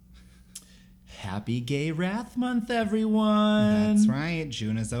Happy Gay Wrath Month, everyone. That's right.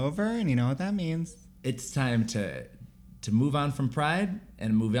 June is over, and you know what that means. It's time to move on from Pride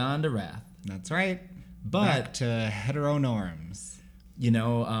and move on to Wrath. That's right. But back to hetero norms. You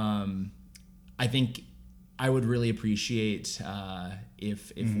know, I think I would really appreciate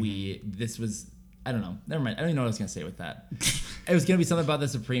if we this was, I don't know, never mind. I don't even know what I was gonna say with that. It was gonna be something about the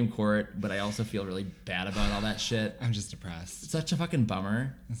Supreme Court, but I also feel really bad about all that shit. I'm just depressed. It's such a fucking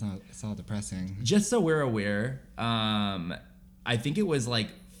bummer. It's all depressing. Just so we're aware, I think it was like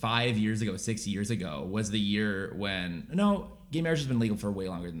 6 years ago was the year when, no, gay marriage has been legal for way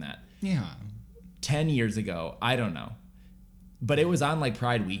longer than that. Yeah. 10 years ago, I don't know. But it was on like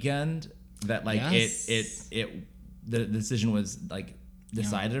Pride weekend that like Yes. the decision was like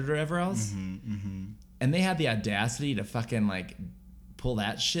decided or whatever else. And they had the audacity to fucking like pull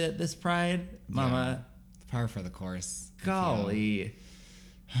that shit this Pride, mama. Par for the course. Golly.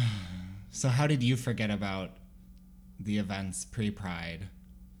 So how did you forget about the events pre-Pride?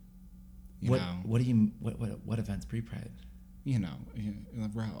 What events pre-Pride?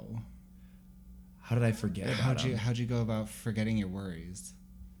 Row. How did I forget about them? How'd you go about forgetting your worries?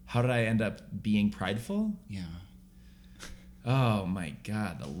 How did I end up being prideful? Yeah. Oh my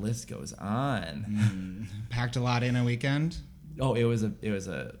God, the list goes on. Packed a lot in a weekend? Oh, it was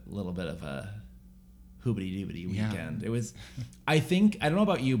a little bit of a hoobity-doobity weekend. Yeah. It was, I don't know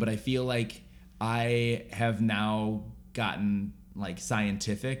about you, but I feel like I have now gotten like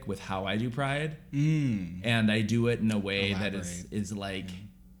scientific with how I do Pride. And I do it in a way that is like,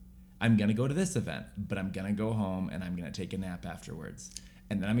 I'm going to go to this event, but I'm going to go home and I'm going to take a nap afterwards.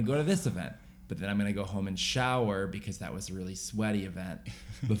 And then I'm going to go to this event, but then I'm going to go home and shower because that was a really sweaty event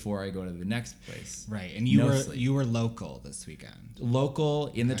before I go to the next place. Right. And you were local this weekend. Local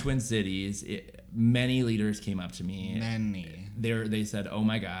in the Twin Cities. Many leaders came up to me. Many. They said, "Oh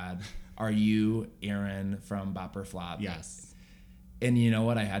my God, are you Aaron from Bop or Flop?" Yes. And you know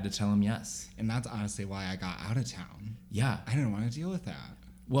what? I had to tell them yes. And that's honestly why I got out of town. Yeah. I didn't want to deal with that.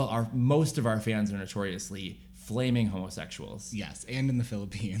 Well, most of our fans are notoriously flaming homosexuals. Yes, and in the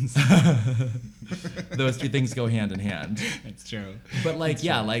Philippines. Those two things go hand in hand. That's true. But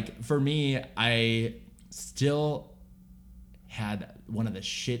like for me, I still had one of the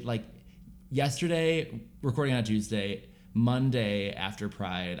shit, like yesterday, recording on Tuesday, Monday after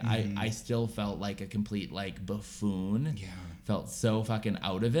Pride, I still felt like a complete like buffoon. Yeah. Felt so fucking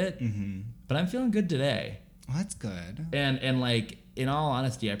out of it. But I'm feeling good today. Well, that's good. And like, in all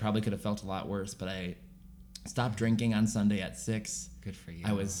honesty, I probably could have felt a lot worse, but I stopped drinking on Sunday at 6. Good for you.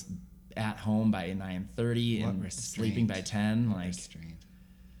 I was at home by 9:30 and sleeping by 10. Like, restraint.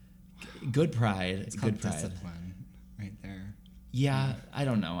 Good Pride. It's good called Pride. discipline right there. Yeah, I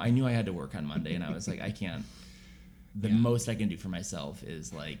don't know. I knew I had to work on Monday, and I was like, I can't. The most I can do for myself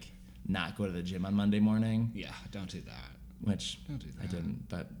is like not go to the gym on Monday morning. Yeah, don't do that. Which Don't do that. I didn't.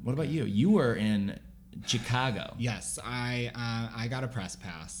 But what about you? You were in Chicago. Yes, I got a press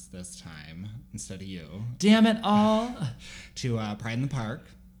pass this time instead of you Damn it all. to Pride in the Park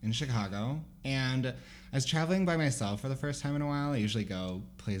in Chicago, and I was traveling by myself for the first time in a while. I usually go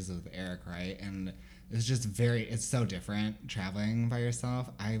places with Eric, right? And it's just it's so different traveling by yourself.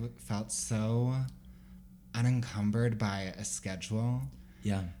 I felt so unencumbered by a schedule.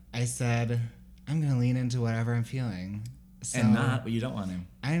 Yeah. I said, I'm gonna lean into whatever I'm feeling. So And not what you don't want to.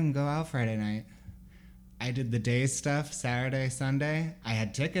 I didn't go out Friday night. I did the day stuff Saturday, Sunday. I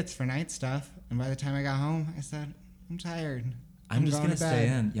had tickets for night stuff. And by the time I got home, I said, I'm tired. I'm just going to stay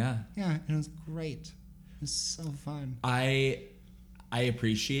in. Yeah. Yeah, and it was great. It was so fun. I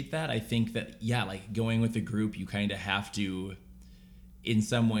appreciate that. I think that, like going with a group, you kind of have to, in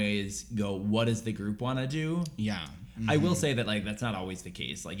some ways, go, what does the group want to do? Yeah. I will say that, like, that's not always the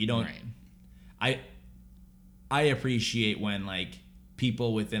case. Like, you don't... Right. I appreciate when, like,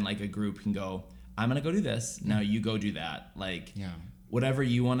 people within, like, a group can go, I'm going to go do this. Now you go do that. Like, whatever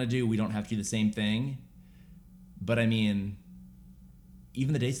you want to do, we don't have to do the same thing. But, I mean,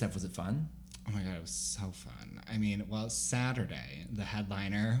 even the day stuff, was it fun? Oh, my God, it was so fun. I mean, well, Saturday, the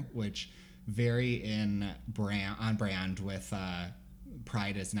headliner, which very on brand with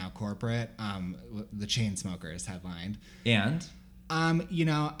Pride is Now Corporate, the Chainsmokers headlined. And?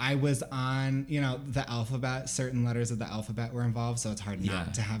 I was on, the alphabet, certain letters of the alphabet were involved, so it's hard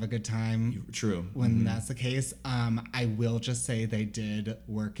not to have a good time. True. When that's the case. I will just say they did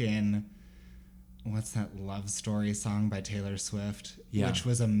work in, what's that Love Story song by Taylor Swift? Yeah. Which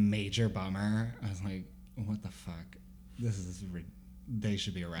was a major bummer. I was like, what the fuck? They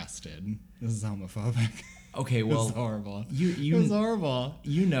should be arrested. This is homophobic. Okay, well. It was horrible. It was horrible.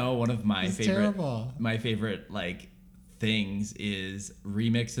 You know, one of my favorite, terrible. my favorite, like, things is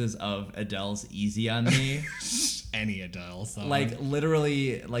remixes of Adele's Easy on Me. Any Adele song. Like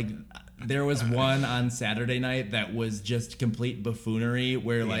literally, like there was one on Saturday night that was just complete buffoonery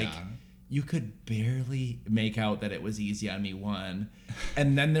where like you could barely make out that it was Easy on Me 1.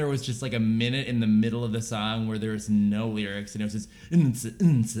 And then there was just like a minute in the middle of the song where there was no lyrics and it was just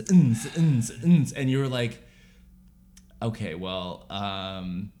and you were like, okay, well,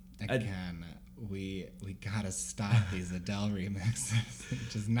 again, we gotta stop these Adele remixes.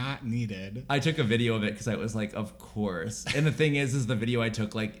 It's just not needed. I took a video of it because I was like, of course. And the thing is the video I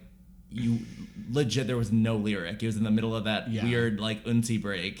took, like, you legit, there was no lyric. It was in the middle of that weird, like, unzi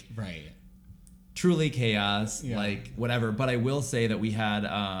break. Right. Truly chaos, like, whatever. But I will say that we had,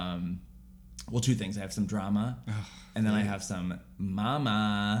 well, two things. I have some drama, and then I have some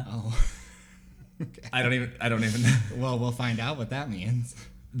mama. Oh. Okay. I don't even. Well, we'll find out what that means.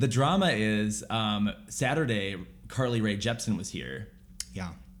 The drama is Saturday, Carly Rae Jepsen was here. Yeah.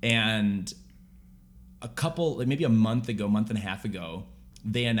 And maybe a month and a half ago,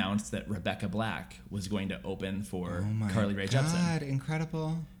 they announced that Rebecca Black was going to open for Carly Rae Jepsen. Oh my God,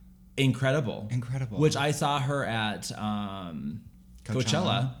 incredible. Which I saw her at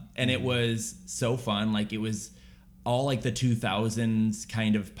Coachella, and it was so fun. Like, it was all like the 2000s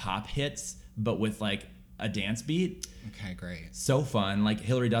kind of pop hits, but with like a dance beat. Okay, great. So fun. Like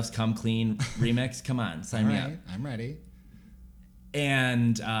Hillary Duff's Come Clean remix. Come on, sign me up. I'm ready.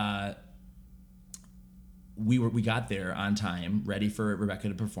 And we got there on time, ready for Rebecca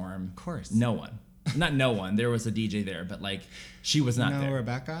to perform. Of course. No one. Not no one. There was a DJ there, but like she was not there. No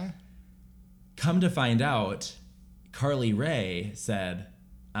Rebecca? Come to find out, Carly Rae said,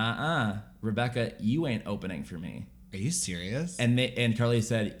 Rebecca, you ain't opening for me. Are you serious? And Carly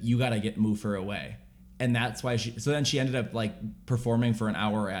said, you gotta move her away. And that's why so then she ended up like performing for an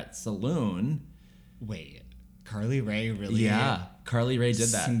hour at Saloon. Wait, Carly Rae really? Yeah, Carly Rae did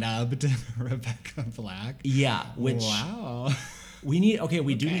that. Snubbed Rebecca Black. Yeah, which wow. We need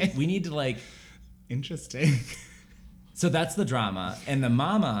to like. Interesting. So that's the drama, and the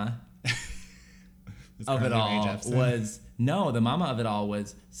mama of it all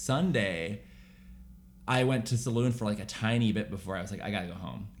was Sunday. I went to Saloon for like a tiny bit before I was like, I gotta go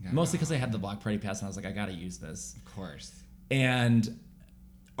home. Mostly because I had the block party pass and I was like, I gotta use this. Of course. And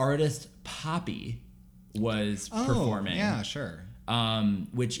artist Poppy was performing. Yeah, sure.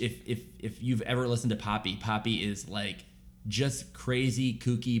 Which if you've ever listened to Poppy is like just crazy,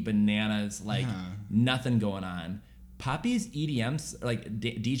 kooky bananas, like nothing going on. Poppy's EDM like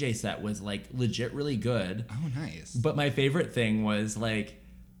DJ set was like legit really good. Oh, nice. But my favorite thing was like,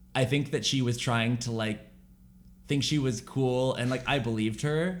 I think that she was trying to like think she was cool, and like I believed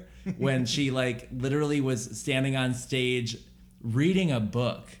her when she like literally was standing on stage reading a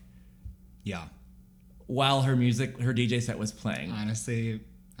book. Yeah. While her DJ set was playing. Honestly,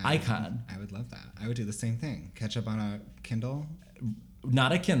 icon. I would love that. I would do the same thing. Catch up on a Kindle.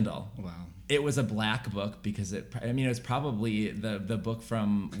 Not a Kindle. Wow. It was a black book because it was probably the book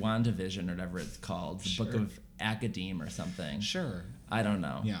from WandaVision or whatever it's called, the Book of Academe or something. Sure. I don't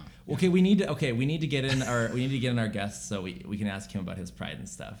know. Yeah. Okay, we need to get in our guest so we can ask him about his pride and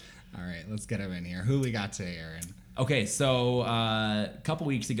stuff. All right, let's get him in here. Who we got today, Aaron? Okay, so a couple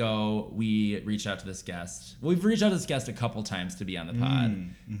weeks ago we reached out to this guest. We've reached out to this guest a couple times to be on the pod,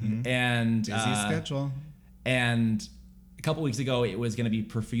 and busy schedule. And a couple weeks ago it was going to be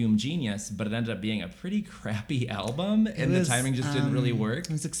Perfume Genius, but it ended up being a pretty crappy album, and the timing just didn't really work.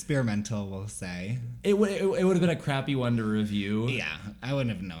 It was experimental, we'll say. It would have been a crappy one to review. Yeah, I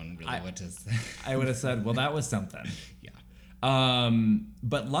wouldn't have known really what to say. I would have said, well, that was something. Yeah.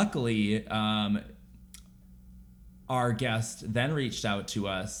 But luckily, our guest then reached out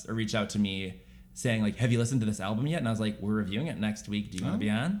to me saying like, have you listened to this album yet? And I was like, we're reviewing it next week. Do you want to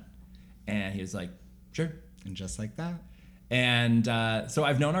be on? And he was like, sure. And just like that. And so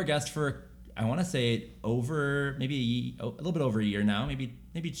I've known our guest for, I want to say over maybe a little bit over a year now,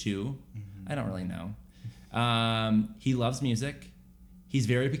 maybe two. I don't really know. He loves music. He's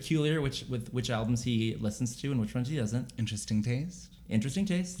very peculiar with which albums he listens to and which ones he doesn't. Interesting taste.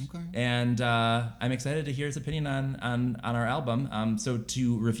 Okay. And I'm excited to hear his opinion on our album. So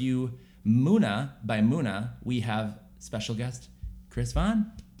to review Muna by Muna, we have special guest Chris Vaughn.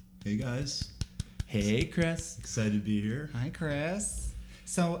 Hey guys. Hey Chris. Excited to be here. Hi Chris.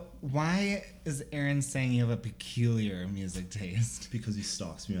 So why is Aaron saying you have a peculiar music taste? Because he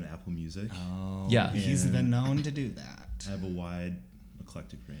stalks me on Apple Music. Oh. Yeah. He's been known to do that. I have a wide,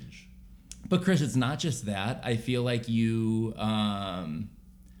 eclectic range. But Chris, it's not just that. I feel like you,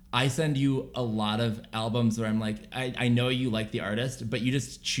 I send you a lot of albums where I'm like, I know you like the artist, but you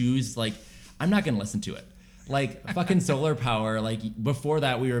just choose like, I'm not going to listen to it. Like fucking Solar Power. Like before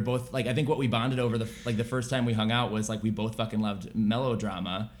that, we were both like, I think what we bonded over the first time we hung out was like we both fucking loved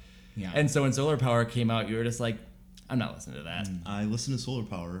melodrama. Yeah. And so when Solar Power came out, you were just like, I'm not listening to that. I listened to Solar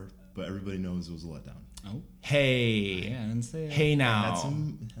Power, but everybody knows it was a letdown. Oh. Hey. Yeah, I didn't say it. Hey now.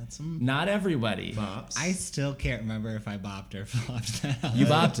 Had some Not everybody. bops. I still can't remember if I bopped or flopped that. You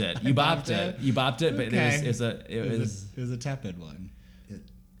bopped it. You I bopped it. You bopped it, but Okay. it was a tepid one. It-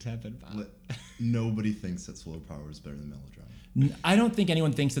 Tepid bop. Nobody thinks that Solar Power is better than melodrama. I don't think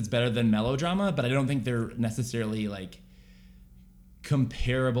anyone thinks it's better than melodrama, but I don't think they're necessarily like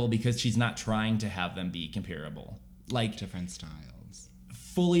comparable because she's not trying to have them be comparable. Like Different styles.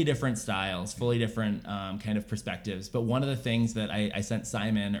 fully different styles, fully different kind of perspectives. But one of the things that I sent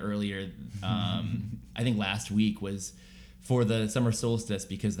Simon earlier, I think last week, was for the summer solstice,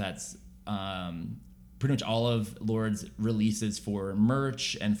 because that's pretty much all of Lord's releases for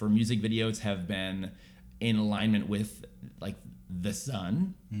merch and for music videos have been in alignment with like the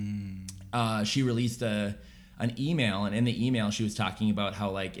sun. She released an email, and in the email she was talking about how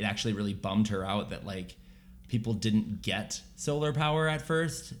like it actually really bummed her out that like people didn't get Solar Power at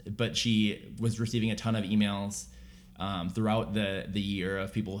first, but she was receiving a ton of emails throughout the year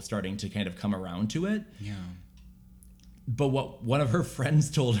of people starting to kind of come around to it. Yeah. But what one of her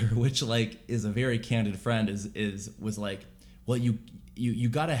friends told her, which like is a very candid friend, was like, well, you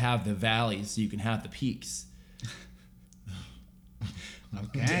got to have the valleys so you can have the peaks.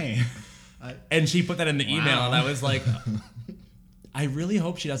 Okay. And she put that in the email, Wow. and I was like, I really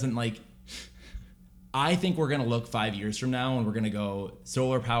hope she doesn't like. I think we're gonna look 5 years from now, and we're gonna go,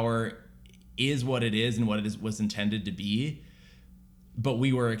 Solar Power is what it is and what it was intended to be, but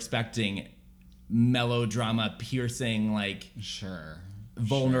we were expecting melodrama, piercing, like Sure.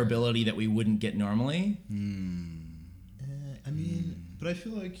 vulnerability that we wouldn't get normally. I mean, but I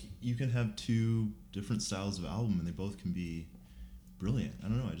feel like you can have two different styles of album and they both can be brilliant. I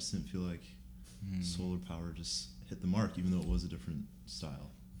don't know. I just didn't feel like Solar Power just hit the mark, even though it was a different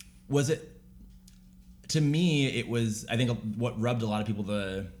style. Was it? To me, it was. I think what rubbed a lot of people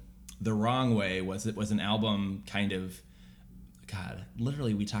the wrong way was it was an album kind of. God,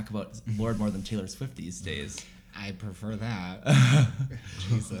 literally, we talk about Lord more than Taylor Swift these days. I prefer that.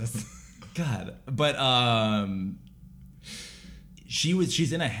 Jesus. God, but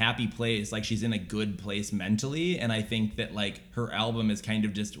she's in a happy place, like she's in a good place mentally, and I think that like her album is kind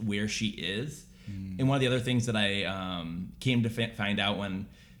of just where she is. And one of the other things that I came to find out when,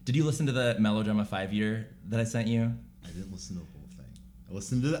 did you listen to the Melodrama 5-year that I sent you? I didn't listen to the whole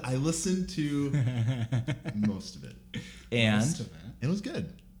thing. I listened to most of it. And Most of it. It was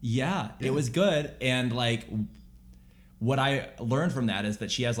good. yeah, it was good. And like what I learned from that is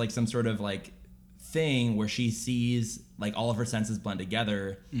that she has like some sort of like thing where she sees like all of her senses blend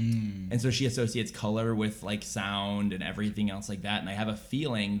together, and so she associates color with like sound and everything else like that. And I have a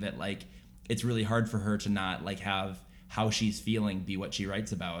feeling that like it's really hard for her to not like have how she's feeling be what she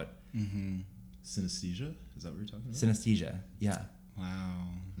writes about. Synesthesia? Is that what you're talking about? Synesthesia, yeah. Wow.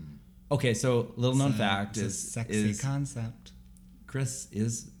 Okay, so little known It's fact a is sexy concept. Chris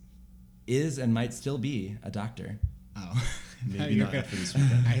is and might still be a doctor. Oh. Maybe You're not gonna- after this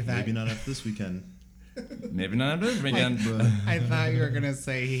weekend. I thought- Maybe not after this weekend. Maybe not this weekend. I thought you were gonna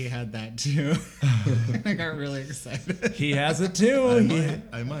say he had that too. I got really excited. He has it too.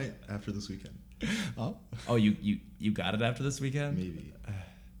 I might after this weekend. Oh. Oh, you got it after this weekend? Maybe.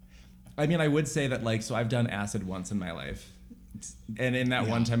 I mean, I would say that like, so I've done acid once in my life, and in that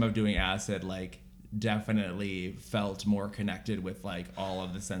one time of doing acid, like definitely felt more connected with like all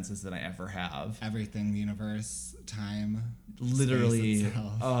of the senses than I ever have. Everything, the universe, time, Literally, space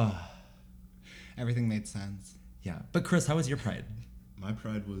itself. oh Everything made sense. yeah. But Chris, how was your Pride? My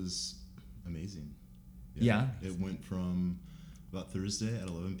Pride was amazing. Yeah? It went from about Thursday at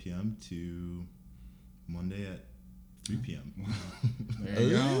 11 p.m. to Monday at 3 p.m. There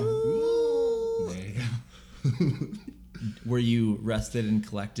you go. There you go. Were you rested and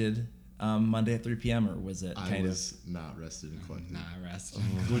collected Monday at 3 p.m. or was it I kind was not rested and collected, Not rest.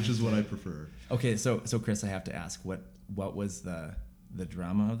 which is what I prefer. of? Okay, so Chris, I have to ask, what was the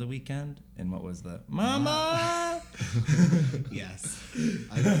drama of the weekend, and what was the mama? Yes.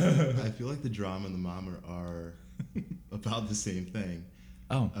 I feel like the drama and the mama are about the same thing.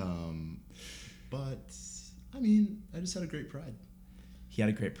 Oh, But I mean, I just had a great Pride. he had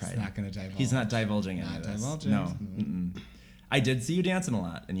a great Pride. It's not gonna divulge. He's not divulging any Not of this. divulging. No. Mm-mm. I did see you dancing a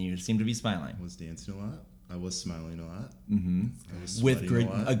lot, and you seemed to be smiling. I was dancing a lot. I was smiling a lot. Mm-hmm. I was With sweating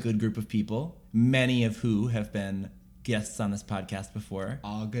a lot. a good group of people, many of who have been guests on this podcast before.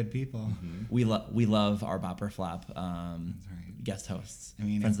 All good people. We love our Bop or Flop That's right. guest hosts. I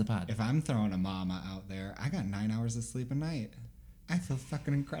mean, friends of the pod. if I'm throwing a mama out there, I got 9 hours of sleep a night. I feel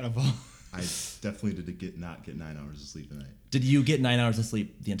fucking incredible. I definitely did not get 9 hours of sleep a night. Did you get 9 hours of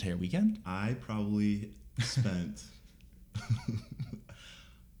sleep the entire weekend? I probably spent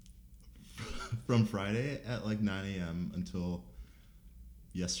from Friday at like 9 a.m. until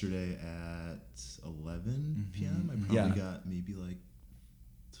yesterday at 11 p.m. I probably got maybe like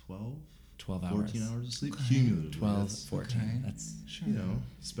 12 hours. 14 hours of sleep cumulatively. 12, That's, 14. Okay. That's Sure. you know,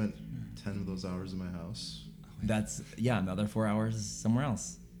 spent 10 of those hours in my house. another 4 hours somewhere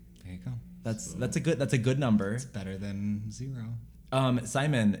else. There you go. That's a good number. It's better than 0.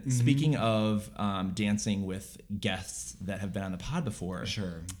 Simon, speaking of dancing with guests that have been on the pod before,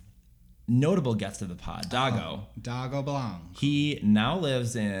 Sure. notable guest of the pod, Dago. Dago Blanc. He now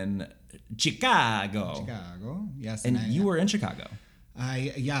lives in Chicago. Chicago. Yes. And you were in Chicago.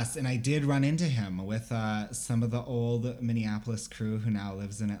 Yes, and I did run into him with some of the old Minneapolis crew who now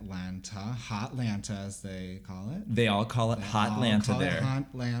lives in Atlanta, Hotlanta as they call it. They all call it Hotlanta there.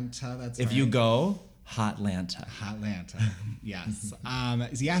 Hotlanta, that's right. If you go, Hotlanta. Hotlanta, yes.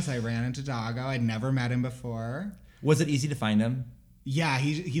 Yes, I ran into Dago. I'd never met him before. Was it easy to find him? Yeah,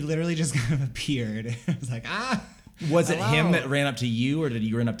 he literally just kind of appeared. I was like, Was it him hello. that ran up to you, or did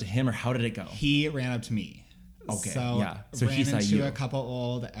you run up to him, or how did it go? He ran up to me. Okay, So, yeah. So ran he saw into you. a couple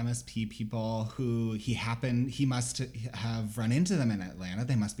old MSP people who he must have run into them in Atlanta.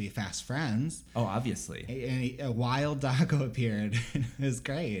 They must be fast friends. Oh, obviously. And a wild Dago appeared. It was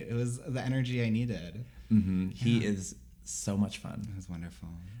great. It was the energy I needed. He is so much fun. It was wonderful.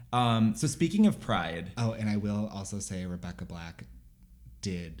 So speaking of Pride, Oh, and I will also say Rebecca Black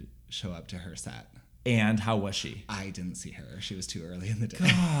did show up to her set. and how was she? I didn't see her. She was too early in the day.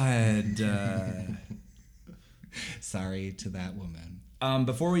 God. Sorry to that woman.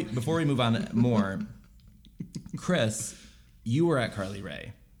 Before we move on more, Chris, you were at Carly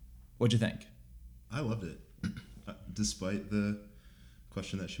Rae. What'd you think? I loved it. Despite the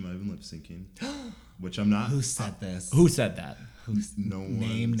question that she might have been lip syncing, which I'm not. Who said this? Who said that? No one.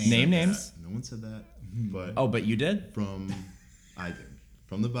 Name said Name that. names? No one said that. But Oh, but you did? I did.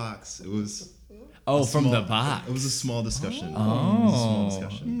 From the box, it was. Oh, a from small- the box. It was a small discussion. Oh. It was a small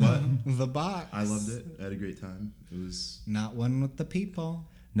discussion. But The box. I loved it. I had a great time. It was. Not one with the people.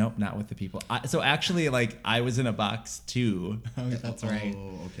 Nope, not with the people. So actually, like, I was in a box too, Oh, that's right.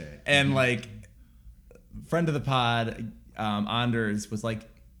 Oh, okay. and like, friend of the pod, Anders was like,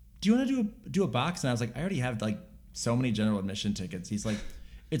 "Do you want to do a box?" And I was like, "I already have like so many general admission tickets." He's like,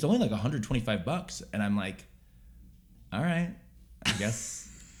 "It's only like $125," and I'm like, "All right, I guess."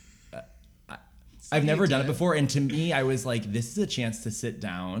 I've never done it before, and to me, I was like, "This is a chance to sit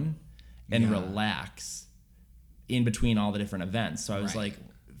down and Yeah. relax in between all the different events." So I was Right. like,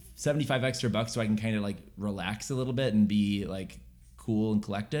 75 extra bucks so I can kind of like relax a little bit and be like cool and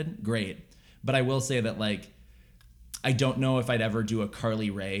collected. Great. But I will say that like, I don't know if I'd ever do a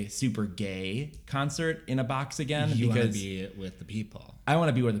Carly Rae super gay concert in a box again, You want to because be with the people. I want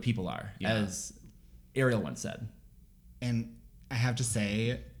to be where the people are, Yeah. as Ariel once said. And I have to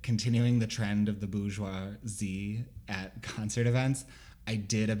say, continuing the trend of the bourgeoisie at concert events, I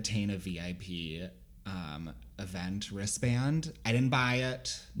did obtain a VIP event wristband. I didn't buy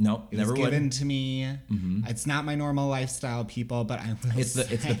it. Nope, It never was would. given to me. It's not my normal lifestyle, people, but I will It's the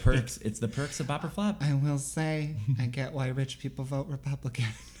say, perks. It's the perks of Bop or Flop. I will say, I get why rich people vote Republican.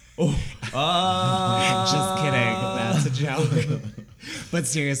 Oh, Just kidding. That's a joke. But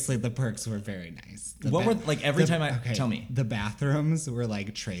seriously, the perks were very nice. What were like every time I tell me? The bathrooms were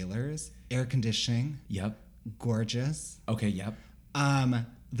like trailers, air conditioning, Yep. gorgeous. Okay. Yep.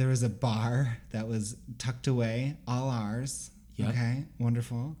 There was a bar that was tucked away, all ours. Yep. Okay,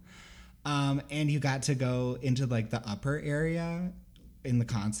 wonderful. And you got to go into like the upper area in the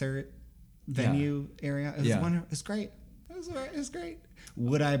concert venue area. It was wonderful. It's great. It was great.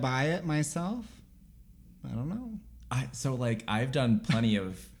 Would I buy it myself? I don't know. So like I've done plenty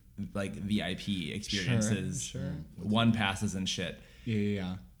of like VIP experiences, Sure. one passes and shit.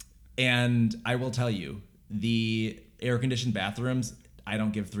 Yeah. And I will tell you, the air conditioned bathrooms, I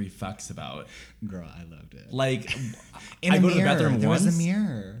don't give 3 fucks about. Girl, I loved it. Like, In I a go mirror. to the bathroom There once. was a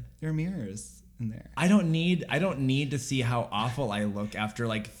mirror. There are mirrors in there. I don't need to see how awful I look after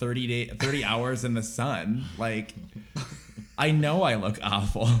like 30 hours in the sun. Like, I know I look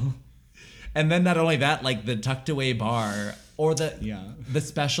awful. And then not only that, like the tucked away bar or the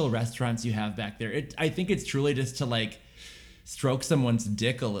special restaurants you have back there. I think it's truly just to like stroke someone's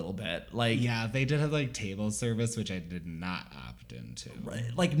dick a little bit. Like, Yeah, they did have like table service, which I did not opt into.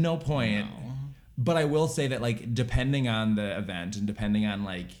 like no point. No. But I will say that like depending on the event and depending on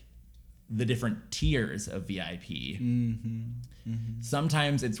like the different tiers of VIP,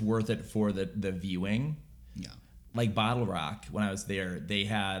 sometimes it's worth it for the viewing. Yeah. Like Bottle Rock, when I was there, they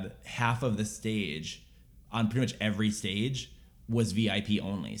had half of the stage on pretty much every stage was VIP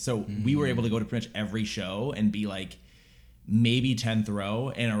only. So we were able to go to pretty much every show and be like maybe 10th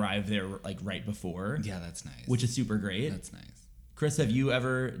row and arrive there like right before. Yeah, that's nice. Which is super great. That's nice. Chris, have you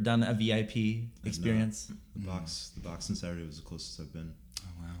ever done a VIP experience? The box on Saturday was the closest I've been. Oh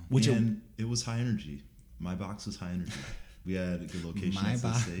wow. Which it was high energy. My box was high energy. We had a good location on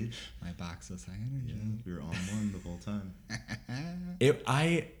the stage. My box was high energy. Yeah, we were on one the whole time.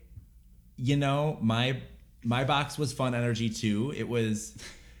 My box was fun energy too. It was,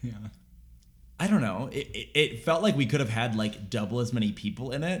 Yeah. I don't know. It felt like we could have had like double as many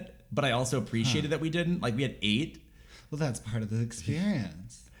people in it, but I also appreciated that we didn't. Like we had 8. Well, that's part of the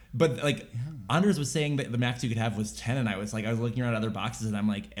experience. But like Anders was saying that the max you could have was 10, and I was looking around other boxes, and I'm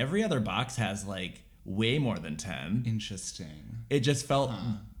like, every other box has like way more than 10. Interesting. It just felt,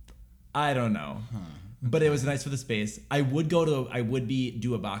 I don't know. But it was nice for the space. I would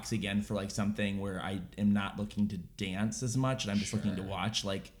do a box again for like something where I am not looking to dance as much, and I'm just looking to watch.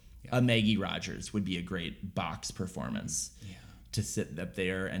 Like a Maggie Rogers would be a great box performance. Yeah. To sit up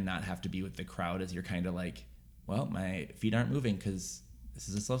there and not have to be with the crowd as you're kind of like, well, my feet aren't moving because this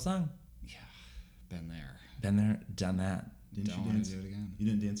is a slow song. Yeah. Been there. Been there, done that. Didn't Don't you want dance? to do it again. You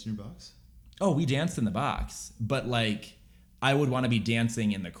didn't dance in your box? Oh, we danced in the box, but like I would want to be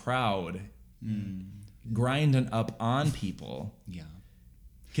dancing in the crowd, grinding up on people Yeah.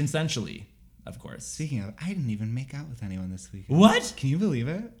 consensually, of course. Speaking of, I didn't even make out with anyone this week. What? Can you believe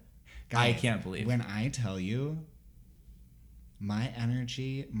it? I can't believe. When I tell you my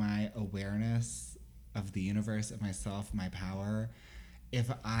energy, my awareness of the universe, of myself, my power,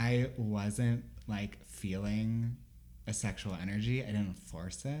 if I wasn't like feeling a sexual energy, I didn't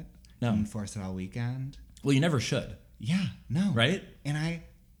force it. No. I didn't force it all weekend. Well, you never should, Yeah, no. right? And I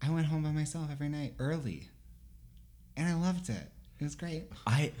went home by myself every night early. And I loved it. It was great.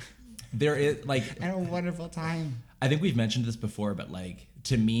 There is like, I had a wonderful time. I think we've mentioned this before, but like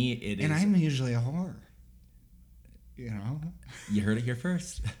to me, it is. And I'm usually a whore. You know? You heard it here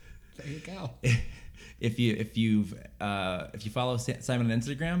first. There you go. If you follow Simon on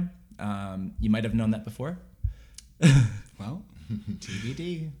Instagram, you might have known that before. Well,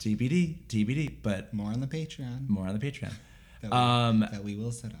 TBD. TBD. But More on the Patreon. more on the Patreon. That we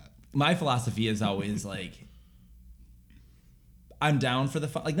will set up. My philosophy is always like, I'm down for the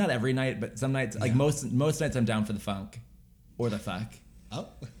fun. Like not every night, but some nights, like most nights, I'm down for the funk, or the fuck. Oh,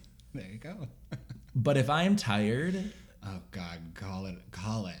 there you go. But if I'm tired, Oh God, call it.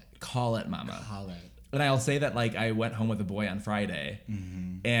 call it, mama. Call it. And I'll say that like I went home with a boy on Friday,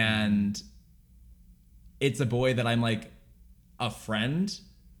 and it's a boy that I'm like a friend,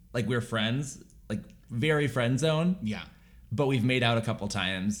 like we're friends, like very friend zone. Yeah. But we've made out a couple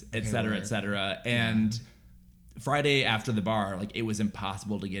times, et cetera, et cetera. And Friday after the bar, like it was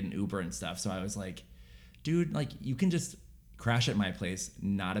impossible to get an Uber and stuff. So I was like, dude, like you can just crash at my place,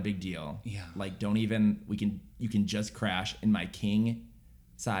 not a big deal. Yeah. Like you can just crash in my king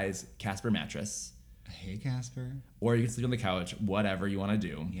size Casper mattress, Hey, Casper. or you can sleep on the couch, whatever you want to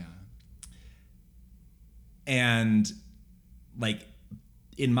do. Yeah. And like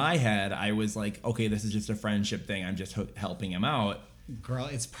in my head, I was like, okay, this is just a friendship thing. I'm just helping him out. Girl,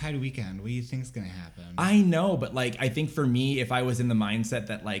 it's Pride Weekend. What do you think's gonna happen? I know, but like I think for me, if I was in the mindset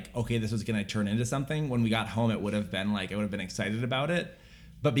that like, okay, this was gonna turn into something, when we got home, it would have been like I would have been excited about it.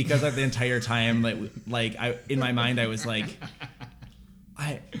 But because of the entire time, like I in my mind, I was like,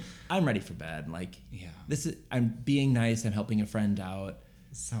 I'm ready for bed. Like, I'm being nice. I'm helping a friend out.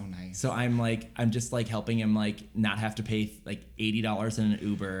 So nice. So I'm just like helping him like not have to pay like $80 in an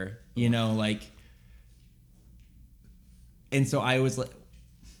Uber, you know, like. And so I was like,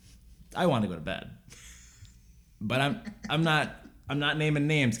 I want to go to bed, but I'm not naming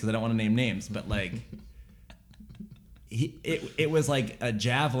names because I don't want to name names, but like, it was like a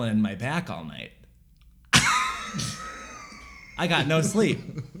javelin in my back all night. I got no sleep.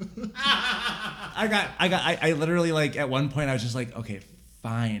 I literally like at one point I was just like, okay,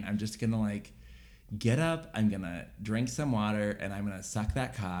 fine. I'm just gonna like get up. I'm gonna drink some water and I'm gonna suck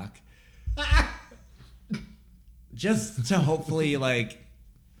that cock. Just to hopefully like,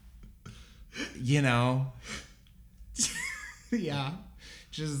 you know. Yeah.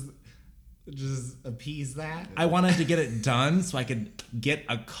 Just appease that. I wanted to get it done so I could get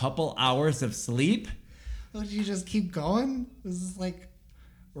a couple hours of sleep. Oh, did you just keep going? This is like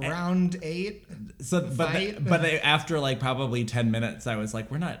round 8. So, but after like probably 10 minutes, I was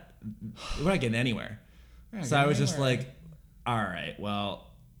like, we're not we're not getting anywhere. So I was just like, all right, well,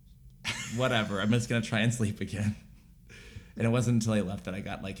 whatever. I'm just going to try and sleep again. And it wasn't until I left that I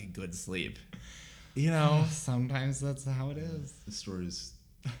got like a good sleep. You know? Sometimes that's how it is. The story's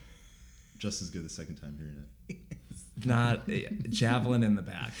just as good the second time hearing it. Not javelin in the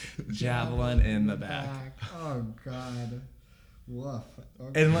back. Javelin in the back. Oh, God. Woof.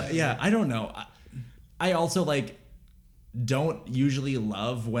 Okay. And yeah, I don't know. I also like don't usually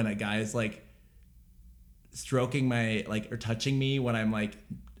love when a guy's like stroking my like or touching me when I'm like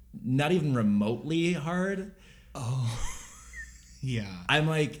not even remotely hard. Oh. Yeah. I'm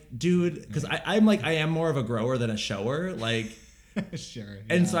like, dude, because I'm like, I am more of a grower than a shower. Like, sure.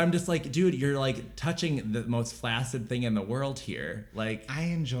 Yeah. And so I'm just like, dude, you're like touching the most flaccid thing in the world here. Like, I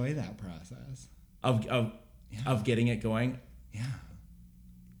enjoy that process of getting it going. Yeah.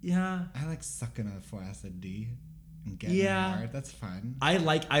 Yeah. I like sucking a flaccid D and getting hard. That's fun. I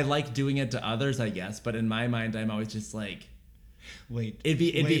like doing it to others, I guess, but in my mind, I'm always just like, wait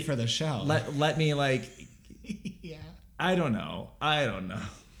be for the show. Let me like, yeah. I don't know.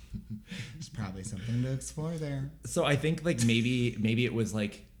 There's probably something to explore there. So I think like maybe it was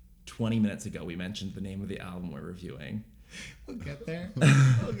like 20 minutes ago we mentioned the name of the album we're reviewing. We'll get there.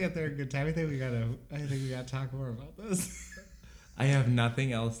 We'll get there in good time. I think we gotta talk more about this. I have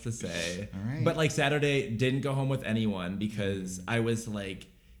nothing else to say. All right. But like Saturday didn't go home with anyone because I was like,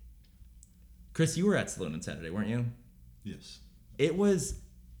 Chris, you were at Saloon on Saturday, weren't you? Yes. It was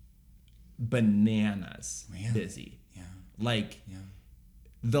bananas busy. Yeah. Like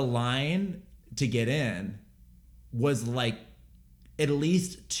the line to get in was like at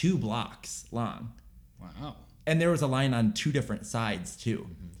least 2 blocks long. Wow. And there was a line on 2 different sides too.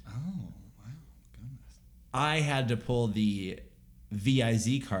 Mm-hmm. Oh, wow. Goodness. I had to pull the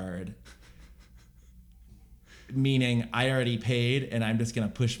VIZ card, meaning I already paid and I'm just going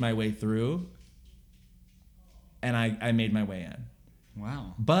to push my way through. And I made my way in.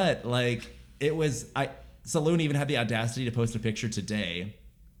 Wow. But like it was, Saloon even had the audacity to post a picture today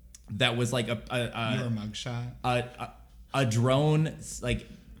that was like your mugshot, a drone like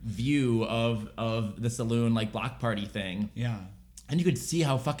view of the Saloon like block party thing. Yeah. And you could see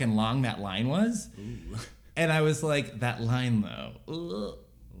how fucking long that line was. Ooh. And I was like, that line though,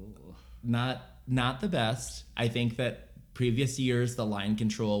 not the best. I think that previous years the line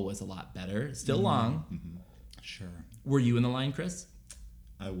control was a lot better. Still long. Mm-hmm. Sure. Were you in the line, Chris?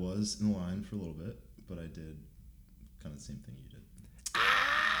 I was in the line for a little bit, but I did kind of the same thing you did.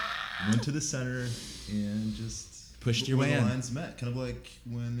 Went to the center and just pushed your way in. The lines met, kind of like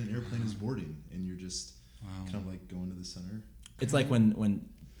when an airplane is boarding and you're just kind of like going to the center. It's like when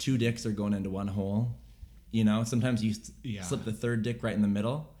 2 dicks are going into one hole. You know, sometimes you slip the third dick right in the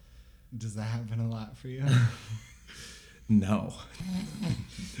middle. Does that happen a lot for you? No.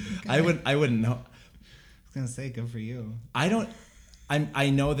 Okay. I wouldn't know. I was gonna say, good for you. I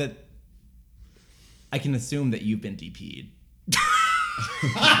know that I can assume that you've been DP'd.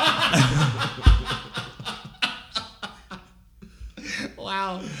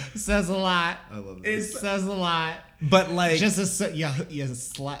 Wow, says a lot. I love it. It says a lot. But like, just a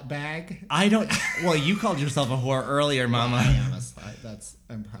slut bag. I don't. Well, you called yourself a whore earlier, Mama. Well, I am a slut.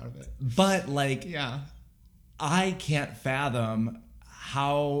 I'm proud of it. But like, yeah, I can't fathom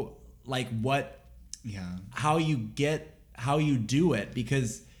how how you do it,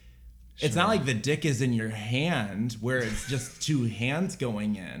 because it's not like the dick is in your hand where it's just 2 hands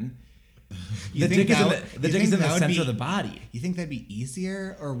going in. The dick is in the center of the body. You think that'd be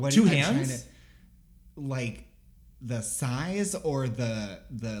easier, or what? 2 hands? Like the size or the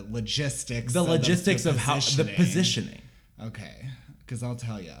logistics? The logistics of how the positioning. Okay, because I'll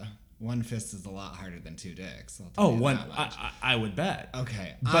tell you, 1 fist is a lot harder than 2 dicks. I would bet.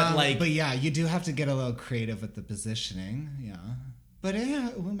 Okay, but yeah, you do have to get a little creative with the positioning. Yeah, but yeah,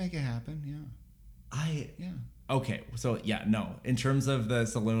 we'll make it happen. Yeah. Okay, so yeah, no. In terms of the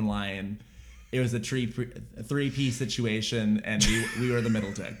Saloon line, it was a 3-piece situation, and we were the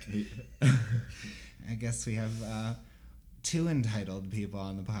middle dick. I guess we have 2 entitled people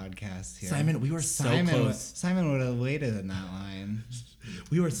on the podcast here. Simon, we were so close. Simon would have waited in that line.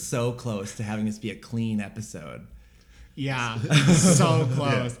 We were so close to having this be a clean episode. Yeah, so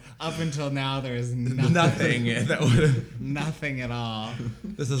close. Yeah. Up until now, there is nothing that would nothing at all.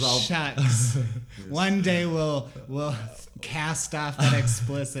 This is all shucks. One day we'll cast off that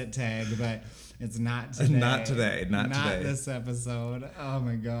explicit tag, but it's not today. Not today. Not today. This episode. Oh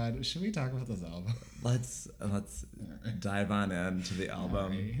my God! Should we talk about this album? Let's dive on into the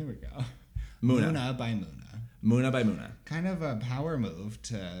album. Right, here we go. Muna by Muna. Muna by Muna. Kind of a power move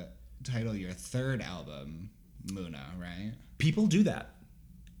to title your 3rd album Muna, right? People do that.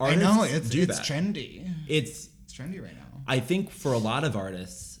 I know it's do it's that. trendy. It's It's trendy right now. I think for a lot of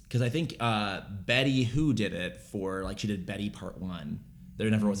artists, because I think Betty Who did it for like she did Betty Part 1. There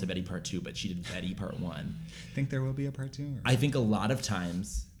never was a Betty Part 2, but she did Betty Part 1. Think there will be a part 2? Or? I think a lot of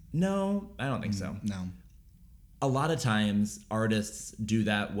times, no, I don't think so. No. A lot of times artists do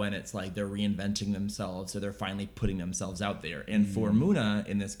that when it's like they're reinventing themselves or they're finally putting themselves out there. And for Muna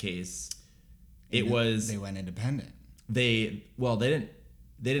in this case, it was They went independent. they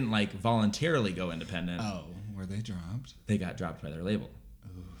didn't like voluntarily go independent. Oh, were they dropped? They got dropped by their label.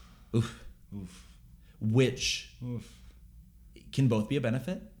 Oof. Oof. Which Oof. can both be a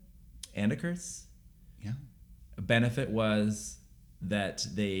benefit and a curse. Yeah. A benefit was that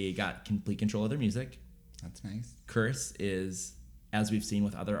they got complete control of their music. That's nice. Curse is, as we've seen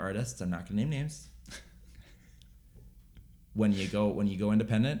with other artists, I'm not going to name names. When you go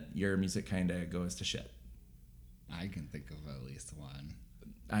independent, your music kind of goes to shit. I can think of at least one.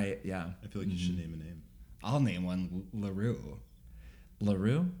 I feel like you should name a name. I'll name one, LaRue.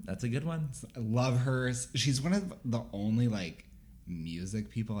 LaRue, that's a good one. I love her. She's one of the only like music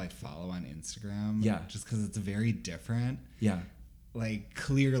people I follow on Instagram. Yeah. Just because it's very different. Yeah. Like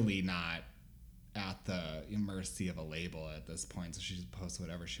clearly not at the mercy of a label at this point, so she just posts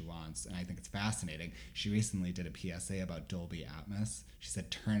whatever she wants, and I think it's fascinating. She recently did a PSA about Dolby Atmos. She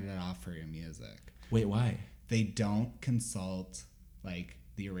said, "Turn it off for your music." Wait, why? They don't consult like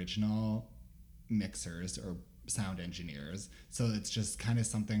the original mixers or sound engineers, so it's just kind of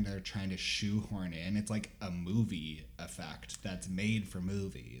something they're trying to shoehorn in. It's like a movie effect that's made for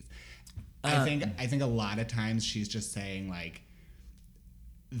movies. I think a lot of times she's just saying like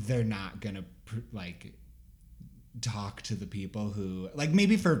they're not gonna like talk to the people who like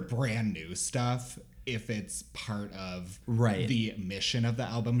maybe for brand new stuff if it's part of Right. the mission of the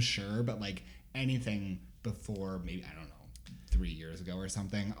album, sure, but like anything before maybe I don't know 3 years ago or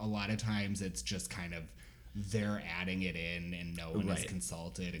something, a lot of times it's just kind of they're adding it in and no one is Right.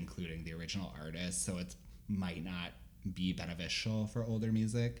 consulted, including the original artist, so it might not be beneficial for older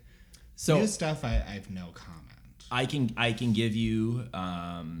music. So New stuff, I have no comment. I can give you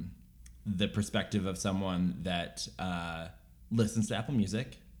the perspective of someone that listens to Apple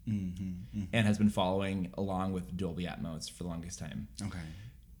Music and has been following along with Dolby Atmos for the longest time. Okay.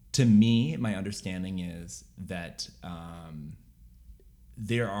 To me, my understanding is that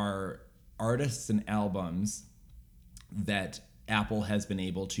there are artists and albums that Apple has been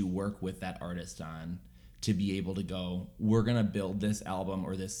able to work with that artist on to be able to go, we're going to build this album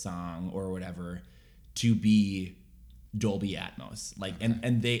or this song or whatever to be Dolby Atmos. Like, Okay.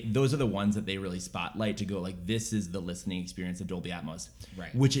 and those are the ones that they really spotlight to go like, this is the listening experience of Dolby Atmos.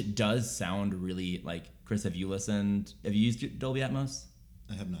 Right. Which it does sound really like, Chris, have you used Dolby Atmos?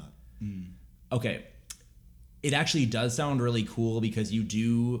 I have not. Okay. It actually does sound really cool because you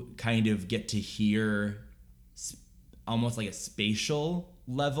do kind of get to hear almost like a spatial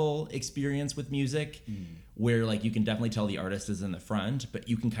level experience with music where like you can definitely tell the artist is in the front, but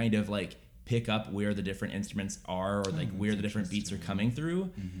you can kind of like pick up where the different instruments are or like where the different beats are coming through,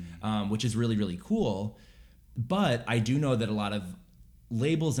 which is really, really cool. But I do know that a lot of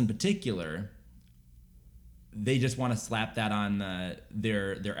labels in particular, they just want to slap that on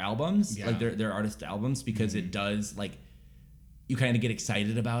their albums, Yeah. like their artist albums, because it does like you kind of get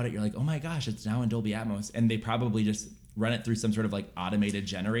excited about it. You're like, oh my gosh, it's now in Dolby Atmos, and they probably just run it through some sort of like automated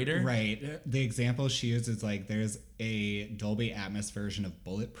generator. Right. The example she uses like there's a Dolby Atmos version of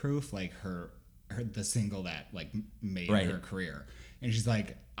Bulletproof, like her the single that like made Right. her career. And she's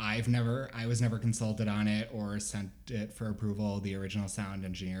like, I was never consulted on it or sent it for approval. The original sound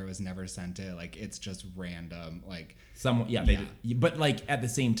engineer was never sent it. Like it's just random. Like But like at the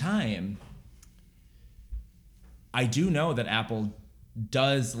same time, I do know that Apple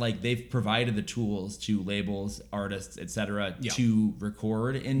does like they've provided the tools to labels, artists, etc. Yeah. to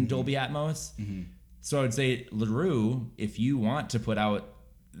record in Dolby Atmos. So I would say, LaRue, if you want to put out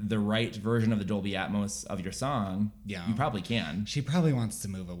the right version of the Dolby Atmos of your song, Yeah. you probably can. she probably wants to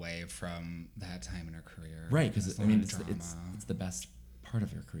move away from that time in her career. Right, because There's a I mean lot of it's the best part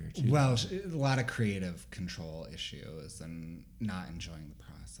of your career too. Well, a lot of creative control issues and not enjoying the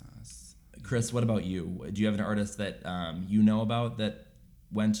process. Chris, what about you? Do you have an artist that you know about that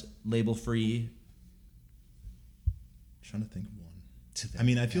went label free? I'm trying to think of one. I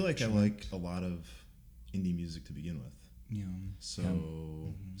mean, I feel like I like a lot of indie music to begin with. Yeah.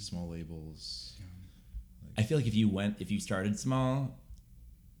 So small labels. I feel like if you started small,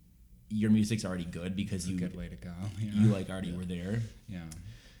 your music's already good because It's a good way to go. Yeah. you like already were there. Yeah.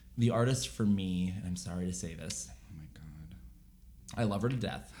 The artist for me, and I'm sorry to say this, Oh my god. I love her to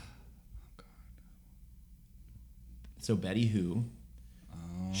death. Oh god. So Betty Who,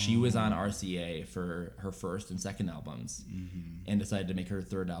 Oh. She was on RCA for her first and second albums, and decided to make her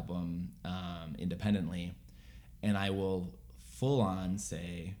third album independently. And I will full on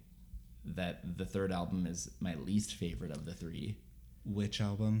say that the third album is my least favorite of the three. Which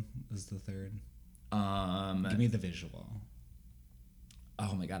album is the third? Give me the visual.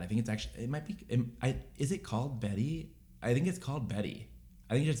 Oh my god, I think it's actually, it might be, is it called Betty? I think it's called Betty.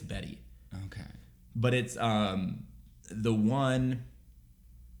 I think it's just Betty. Okay. But it's the one,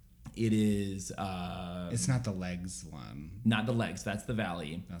 it is It's not the Legs one. not the Legs, that's the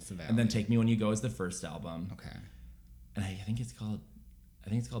Valley. That's the Valley. And then Take Me When You Go is the first album. Okay. And I think it's called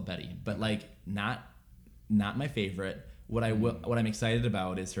Betty, but like not my favorite. What I'm excited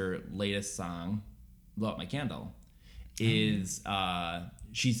about is her latest song, Blow Out My Candle. Is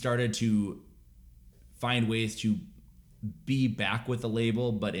she started to find ways to be back with the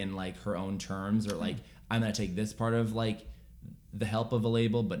label, but in like her own terms, or like I'm gonna take this part of like the help of a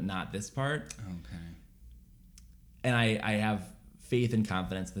label, but not this part. Okay. And I have faith and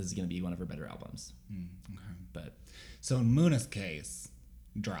confidence this is gonna be one of her better albums. Okay. But So in Muna's case,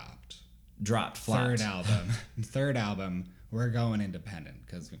 dropped. flopped. Third album, we're going independent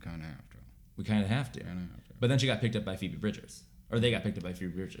because we kind of have to. We kind of have to. But then she got picked up by Phoebe Bridgers, or they got picked up by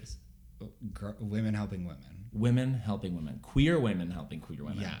Phoebe Bridgers. Women helping women. Women helping women. Queer women helping queer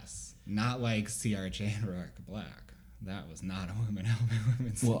women. Yes. Not like CRJ and Rebecca Black. That was not a women helping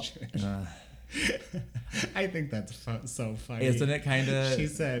women situation. I think that's so funny. Isn't it kind of... She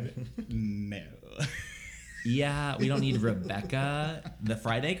said, no. Yeah, we don't need Rebecca, the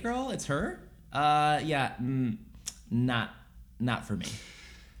Friday girl. It's her. Not for me.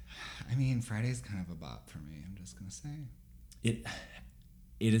 I mean, Friday's kind of a bop for me. I'm just gonna say. It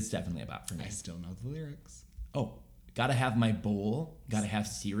is definitely a bop for me. I still know the lyrics. Oh, gotta have my bowl. Gotta have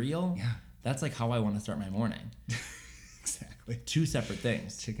cereal. Yeah. That's like how I want to start my morning. Exactly. Two separate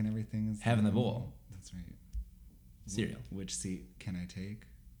things. Chicken everything is Having the bowl. That's right. Cereal. Which seat can I take?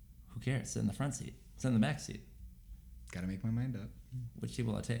 Who cares? Sit in the front seat. Sit in the back seat. Gotta make my mind up. Which seat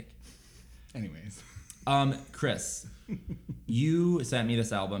will I take? Anyways. Chris, you sent me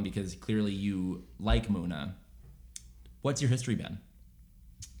this album because clearly you like Muna. What's your history been?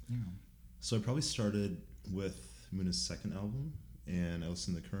 Yeah. So I probably started with Muna's second album, and I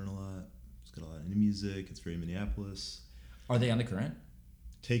listened to The Current a lot. It's got a lot of indie music. It's very Minneapolis. Are they on The Current?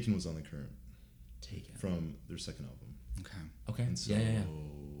 Taken was on The Current Taken. from their second album. Okay. Okay. And so yeah.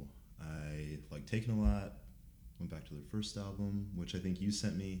 I like Taken a lot. Went back to their first album, which I think you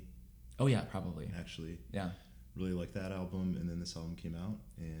sent me. Oh yeah, probably. Actually, Yeah. really liked that album, and then this album came out,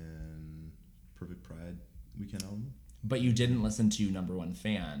 and Perfect Pride weekend album. But you didn't listen to Number One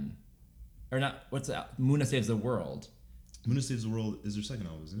Fan, or not? What's that? Muna Saves the World. Muna Saves the World is their second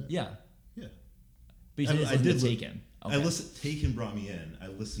album, isn't it? Yeah. Yeah. But you didn't listen to Taken. I listened. Taken brought me in. I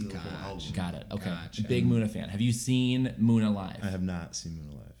listened to the whole album. Got it. Okay. Gotcha. Big Muna fan. Have you seen Muna live? I have not seen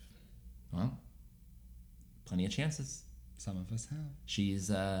Muna live. Well, plenty of chances. Some of us have. She's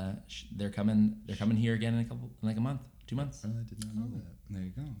they're coming here again in a month, 2 months. I did not know that. There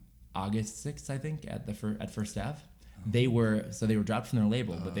you go. August 6th, I think, at First Ave. They were dropped from their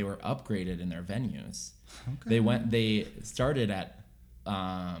label, but they were upgraded in their venues. Okay. They started at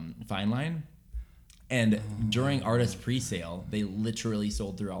Fine Line, and during artist pre-sale, they literally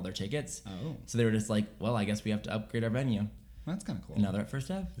sold through all their tickets. Oh. So they were just like, well, I guess we have to upgrade our venue. That's kind of cool. And now they're at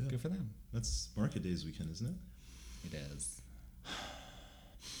First Ave. Yeah. Good for them. That's Market Days weekend, isn't it? It is.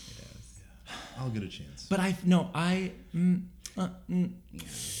 It is. I'll get a chance. But Yeah, it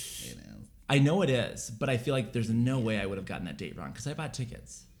is. I know it is, but I feel like there's no way I would have gotten that date wrong because I bought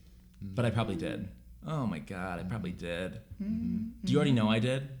tickets. But I probably did. Oh my God, I probably did. Do you already know I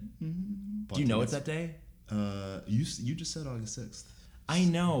did? Bought Do you know it's tickets. that day? You just said August 6th. I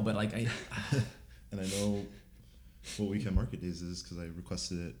know, but like And I know what weekend Market Days is because I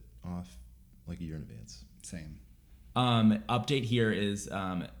requested it off like a year in advance. Same. Update here is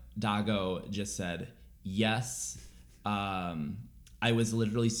Dago just said yes. I was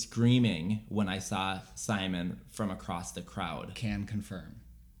literally screaming when I saw Simon from across the crowd. Can confirm.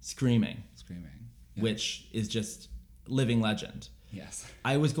 Screaming, Screaming. which is just living legend. Yes.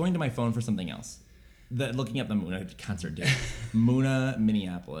 I was going to my phone for something else. Looking up the Muna concert date. Muna,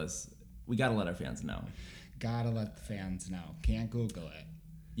 Minneapolis. We gotta let our fans know. Gotta let the fans know. Can't Google it.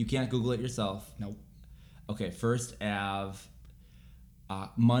 You can't Google it yourself. Nope. Okay, First Ave,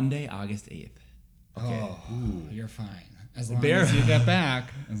 Monday, August 8th. Okay. Oh, you're fine. As long Bear- as you get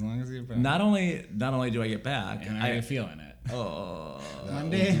back. As long as you get back. Not only do I get back, And are you feeling it? oh,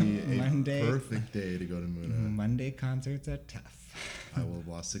 Monday. Would be a Monday. perfect day to go to Muna. Monday concerts are tough. I will have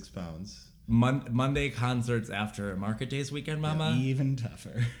lost 6 pounds. Monday concerts after Market Days weekend, Mama. Even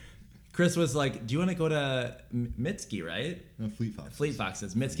tougher. Chris was like, "Do you want to go to Mitski, right?" No, Fleet Foxes. Fleet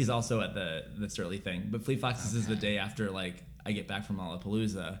Foxes. Mitski's also at the Surly thing, but Fleet Foxes is the day after like I get back from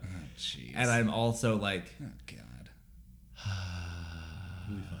Lollapalooza, Jeez. and I'm also like, Oh God.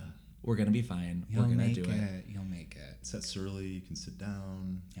 We'll be fine. "We're gonna be fine. You'll We're gonna make do it." You'll make it. It's at Surly. You can sit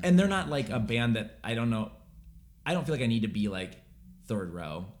down. And they're not like a band that I don't know. I don't feel like I need to be like third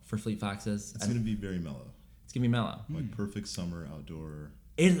row for Fleet Foxes. It's going to be very mellow. It's gonna be mellow. Like perfect summer outdoor.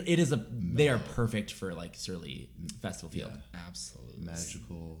 It is a. They are perfect for like Surly Festival Field. Absolutely.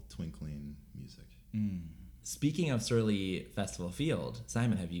 Magical, twinkling music. Speaking of Surly Festival Field,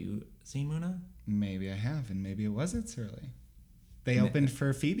 Simon, have you seen Muna? Maybe I have, and maybe it was at Surly. They opened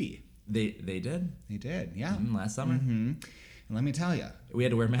for Phoebe. They did They did, yeah. last summer. And let me tell you, We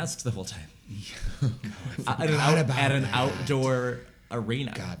had to wear masks the whole time at forgot about an that. outdoor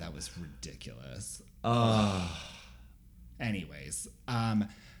arena. God, that was ridiculous. Oh, Anyways, I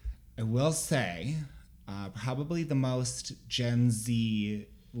will say, probably the most Gen Z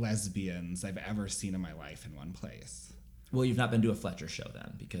lesbians I've ever seen in my life in one place. well, you've not been to a Fletcher show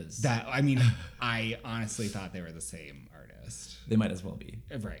then, because That, I mean, I honestly thought they were the same artist. they might as well be.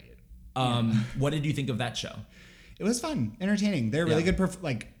 Right. What did you think of that show? It was fun, entertaining. They're really Yeah. good.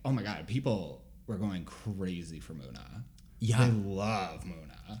 Like, oh my God, people were going crazy for Muna. Yeah. They love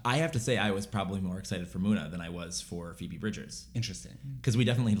Muna. I have to say, I was probably more excited for Muna than I was for Phoebe Bridgers, Interesting. because we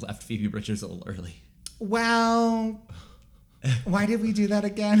definitely left Phoebe Bridgers a little early. Well, why did we do that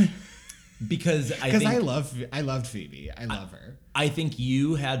again? Because Because I loved Phoebe. I love her. I think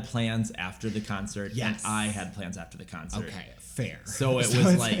you had plans after the concert, Yes. and I had plans after the concert. Okay, fair. So it was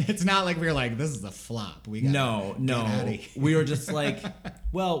it's, like- it's not like we were like, this is a flop. We got No. We were just like,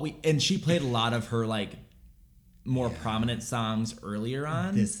 well, and she played a lot of her like more prominent songs earlier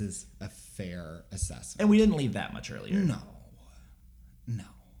on, This is a fair assessment. and we didn't leave that much earlier. No.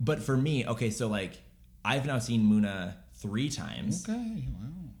 But for me, okay, so like I've now seen Muna 3 times. Okay. Wow.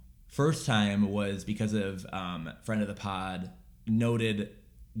 First time was because of friend of the pod, noted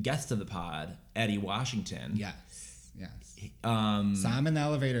guest of the pod, Eddie Washington. Yes. Saw him in the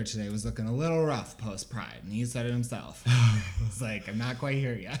elevator today. Was looking a little rough post Pride, and he said it himself. It's like, I'm not quite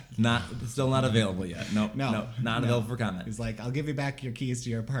here yet. Still not available yet. Nope, No, not available for comment. He's like, I'll give you back your keys to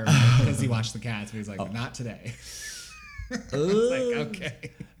your apartment because he watched the Cats. But he's like, not today. I was like,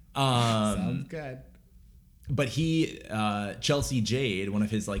 okay, sounds good. But he, Chelsea Jade, one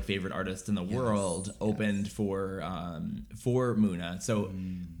of his like favorite artists in the world, opened for Muna. So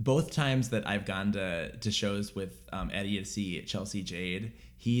both times that I've gone to shows with Eddie to see Chelsea Jade,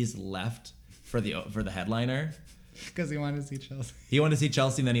 he's left for the headliner. Because he wanted to see Chelsea. He wanted to see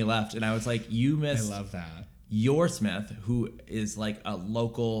Chelsea, and then he left. And I was like, you I missed love that. Your Smith, who is like a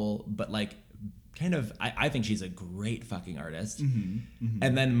local, but like kind of, I think she's a great fucking artist.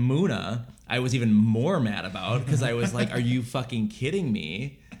 And then Muna, I was even more mad about because I was like, are you fucking kidding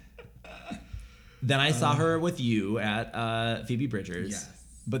me? Then I saw her with you at Phoebe Bridgers. Yes.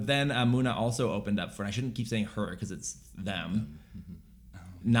 But then Muna also opened up for, and I shouldn't keep saying her because it's them.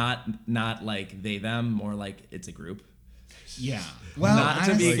 Not like they, them, more like it's a group. Yeah. Well, Not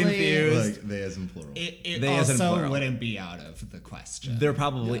to be honestly, confused. Like they as in plural. It They as in also plural. wouldn't be out of the question. They're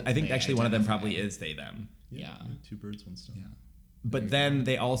probably, Yeah, I think they actually one of them identify. probably is they, them. Yeah. 2 birds, 1 stone. Yeah. But then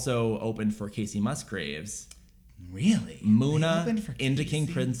they also opened for Casey Musgraves, Really? They Muna opened for into King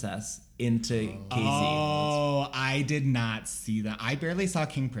Casey? Princess into Casey. Oh, I did not see that. I barely saw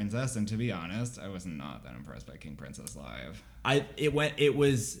King Princess, and to be honest, I was not that impressed by King Princess live.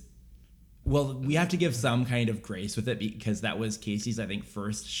 Well, we have to give some kind of grace with it because that was Casey's, I think,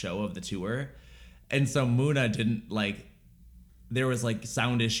 first show of the tour. And so Muna didn't like, there was like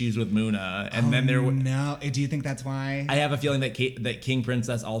sound issues with Muna. And then there No, do you think that's why? I have a feeling that that King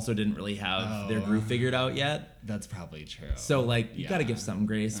Princess also didn't really have their groove figured out yet. That's probably true. So like, you got to Yeah. give some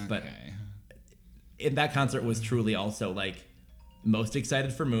grace. But Okay. in that concert was truly also like most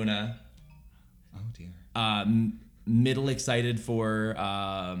excited for Muna, Oh dear. middle excited for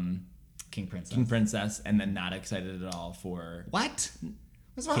King Princess. King Princess, and then not excited at all for. What?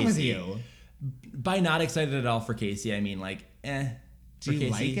 What's wrong with Casey. you? By not excited at all for Casey, I mean like, Do for you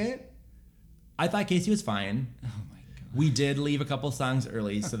Casey. like it? I thought Casey was fine. Oh my god. We did leave a couple songs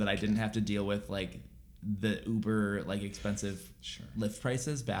early so that I didn't have to deal with like the uber like expensive lift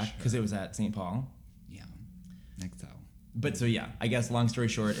prices back because it was at St. Paul. Yeah. Like so. But so yeah, I guess long story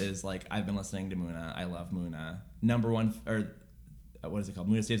short is like I've been listening to Muna. I love Muna. Number one, or what is it called?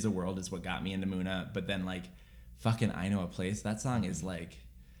 Muna Saves the World is what got me into Muna. But then like fucking I Know a Place. That song is like,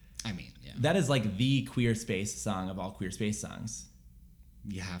 I mean, yeah. that is like the queer space song of all queer space songs.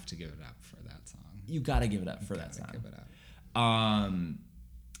 You have to give it up for that song. You gotta give it up for that song. Give it up.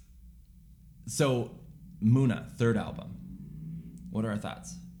 So Muna, third album. What are our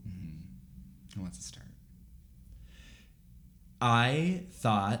thoughts? Who wants to start? I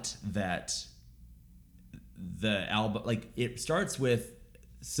thought that the album, like, it starts with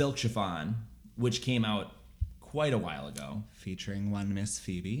Silk Chiffon, which came out quite a while ago. Featuring one Miss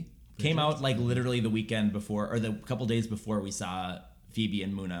Phoebe. Came out like literally the weekend before, or the couple days before we saw Phoebe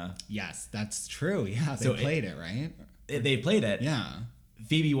and Muna. Yes, that's true. Yeah, they So played it, right? They played it. Yeah.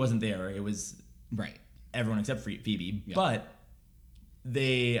 Phoebe wasn't there. It was Right. everyone except for Phoebe. Yeah. But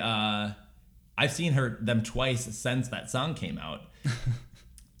they, I've seen them twice since that song came out.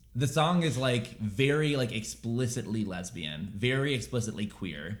 The song is like very like explicitly lesbian, very explicitly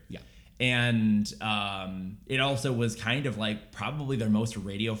queer. Yeah. And it also was kind of like probably their most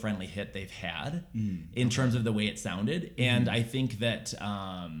radio friendly hit they've had in terms of the way it sounded. And I think that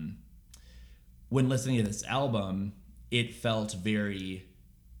when listening to this album, it felt very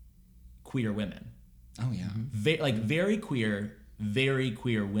queer women. Oh, yeah. Very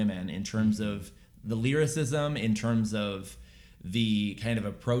queer women in terms of the lyricism, in terms of the kind of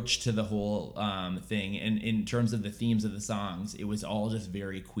approach to the whole thing, and in terms of the themes of the songs. It was all just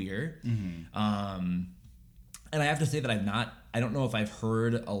very queer. And I have to say that I don't know if I've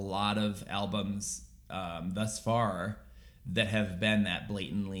heard a lot of albums thus far that have been that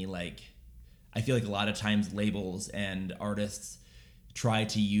blatantly like, I feel like a lot of times labels and artists try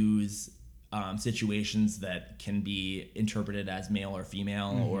to use situations that can be interpreted as male or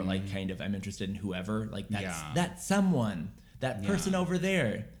female, or like kind of, I'm interested in whoever, like that's someone, that person over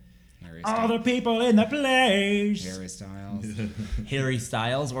there. All the people in the place. Harry Styles. Harry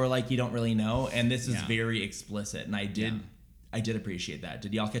Styles, or like you don't really know. And this is very explicit, and I did appreciate that.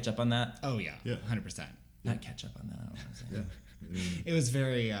 Did y'all catch up on that? Oh, yeah. Yeah. 100%. Not catch up on that. I don't know what I'm saying. It was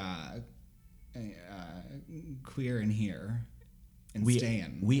very queer in here and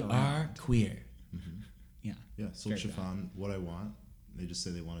staying. We around. are queer. Yeah. Yeah, Silk Very Chiffon, What I Want. They just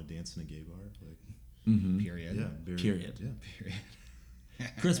say they want to dance in a gay bar. Like, Period. yeah, very, Period. Yeah. Period.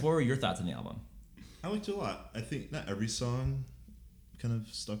 Chris, what were your thoughts on the album? I liked it a lot. I think not every song kind of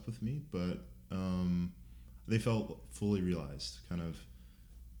stuck with me, but they felt fully realized. Kind of,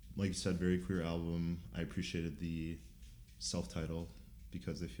 like you said, very queer album. I appreciated the self-title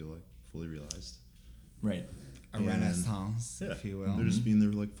because they feel like fully realized. Right. A And- renaissance, Yeah, if you will. they're just being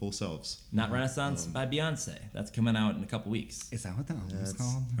their like full selves. Not Renaissance by Beyonce. That's coming out in a couple weeks. Is that what the album's That's-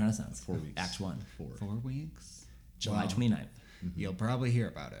 called? Renaissance. 4 weeks. Act 1. 4 weeks? July Wow. 29th. You'll probably hear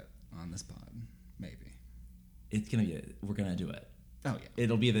about it on this pod. Maybe. It's going to be, we're going to do it. Oh, yeah.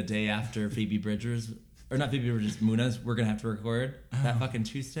 It'll be the day after Phoebe Bridgers, or not Phoebe Bridgers, Muna's. We're going to have to record that fucking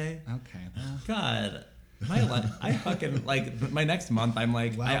Tuesday. Okay. Well, God. I fucking, like, my next month, I'm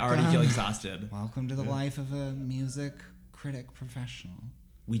like, I already feel exhausted. welcome to the life of a music critic professional.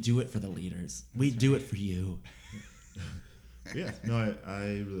 We do it for the leaders. We do it for you. Yeah, no, I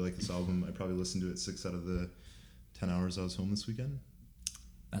really like this album. I probably listened to it 6 out of the 10 hours I was home this weekend.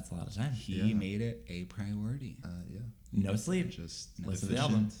 That's a lot of time. He Yeah. made it a priority. Yeah, No sleep. just Listen to the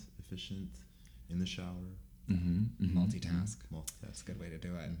album. efficient, in the shower, Multitask. That's multitask. a good way to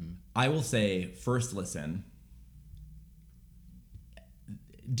do it. I will say, first listen,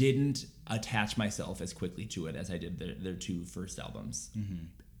 didn't attach myself as quickly to it as I did their 2 first albums.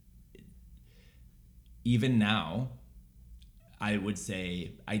 Even now, I would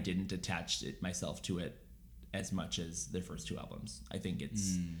say I didn't attach myself to it as much as their first 2 albums. I think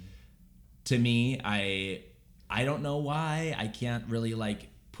it's, to me, I don't know why. I can't really like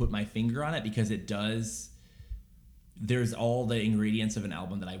put my finger on it, because it does, there's all the ingredients of an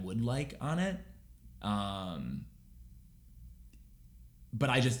album that I would like on it. But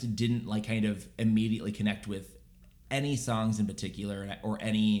I just didn't like kind of immediately connect with any songs in particular or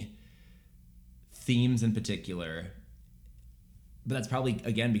any themes in particular. But that's probably,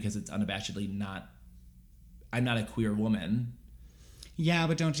 again, because it's unabashedly not, I'm not a queer woman. Yeah,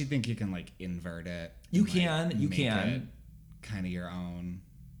 but don't you think you can like invert it? You and, can. make it kind of your own.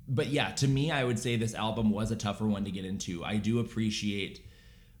 But yeah, to me, I would say this album was a tougher one to get into. I do appreciate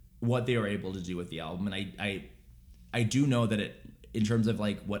what they were able to do with the album, and I do know that it, in terms of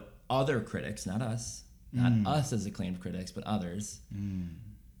like what other critics, not us as acclaimed critics, but others,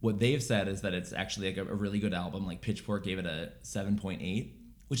 what they've said is that it's actually like a really good album. Like Pitchfork gave it a 7.8,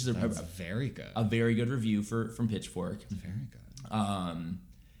 which is That's very good. a very good review from Pitchfork. Very good.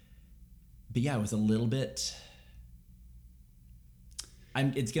 But yeah, it was a little bit.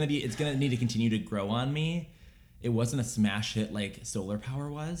 It's gonna need to continue to grow on me. It wasn't a smash hit like Solar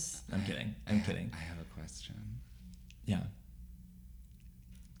Power was. I'm kidding. I have a question. Yeah.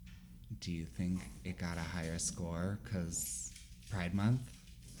 Do you think it got a higher score because Pride Month?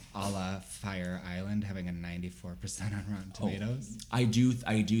 A la Fire Island having a 94% on Rotten Tomatoes. I do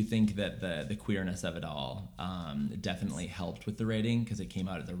think that the queerness of it all definitely helped with the rating because it came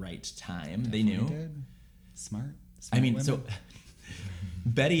out at the right time. Definitely they knew. Did. Smart I mean, women. so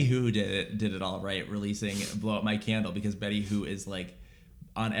Betty Who did it all right, releasing "Blow Up My Candle" because Betty Who is like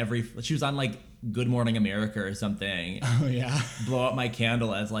on she was on like Good Morning America or something. Oh yeah. Blow Up My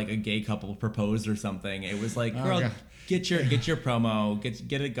Candle as like a gay couple proposed or something. It was like, girl, God. get your promo,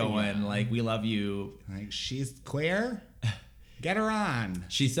 get it going. Like, we love you. Like, she's queer? Get her on.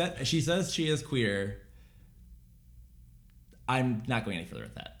 She says she is queer. I'm not going any further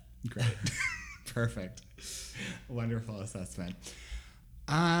with that. Great. Perfect. Wonderful assessment.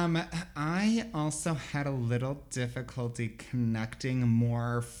 I also had a little difficulty connecting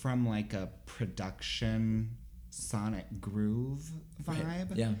more from like a production sonic groove vibe.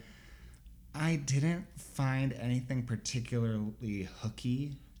 Right. Yeah. I didn't find anything particularly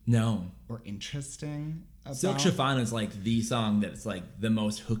hooky No. or interesting about Silk Chiffon is like the song that's like the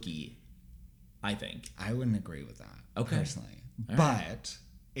most hooky, I think. I wouldn't agree with that Okay. personally. All but right.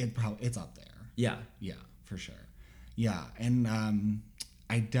 it's up there. Yeah. Yeah, for sure. Yeah, and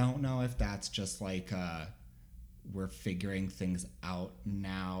I don't know if that's just like we're figuring things out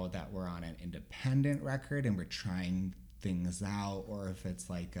now that we're on an independent record and we're trying things out, or if it's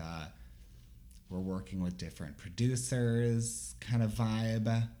like we're working with different producers kind of vibe.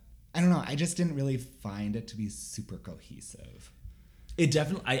 I don't know. I just didn't really find it to be super cohesive. It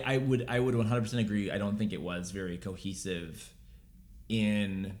definitely I would 100% agree. I don't think it was very cohesive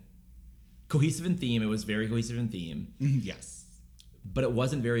in theme. It was very cohesive in theme. Yes. But it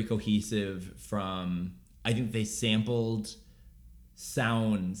wasn't very cohesive from, I think they sampled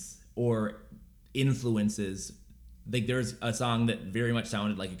sounds or influences. Like there's a song that very much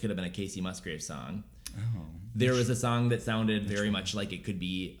sounded like it could have been a Casey Musgrave song. Oh. There was a song that sounded very much like it could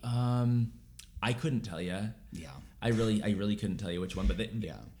be, I couldn't tell you. Yeah. I really couldn't tell you which one, but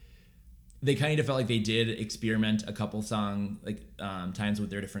Yeah. they kind of felt like they did experiment a couple times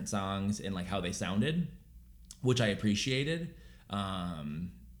with their different songs and like how they sounded, which I appreciated.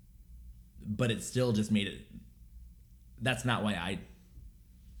 But it still just made it. That's not why I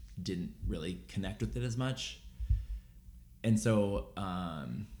didn't really connect with it as much. And so,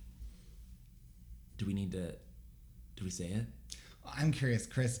 do we say it? I'm curious,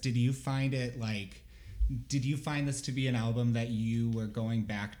 Chris, did you find this to be an album that you were going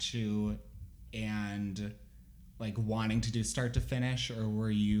back to and like wanting to do start to finish, or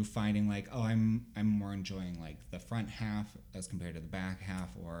were you finding like, oh, I'm more enjoying like the front half as compared to the back half,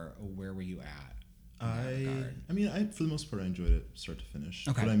 or where were you at? I mean, for the most part, I enjoyed it start to finish.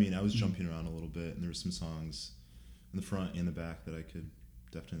 Okay. But I mean, I was jumping around a little bit, and there were some songs in the front and the back that I could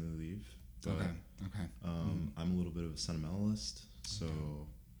definitely leave. But, Okay. I'm a little bit of a sentimentalist, so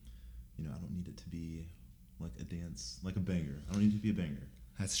I don't need it to be like a dance, like a banger. I don't need it to be a banger.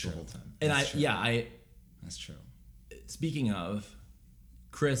 That's true. The whole time. And That's true. That's true. Speaking of,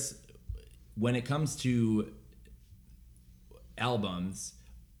 Chris, when it comes to albums,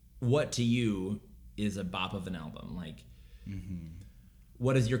 what to you is a bop of an album? Like,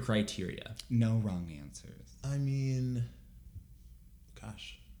 what is your criteria? No wrong answers. I mean,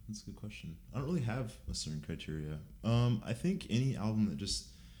 gosh, that's a good question. I don't really have a certain criteria. I think any album that just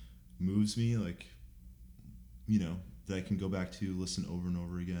moves me, like, that I can go back to, listen over and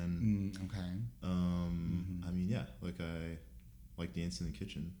over again. Okay. I mean, yeah, like I like Dancing in the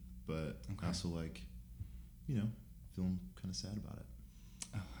Kitchen, but I also like, feeling kind of sad about it.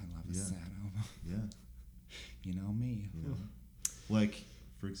 Oh, I love a sad album. Yeah. You know me. Like,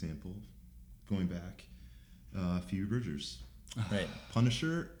 for example, going back, Phoebe Bridgers. Right.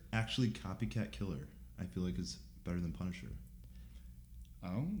 Punisher, actually Copycat Killer, I feel like is better than Punisher.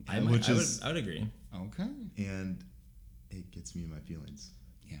 Oh, I would agree. okay. And it gets me in my feelings.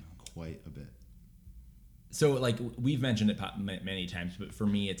 Yeah. Quite a bit. So, like, we've mentioned it many times, but for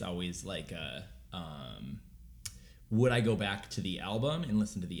me, it's always like, would I go back to the album and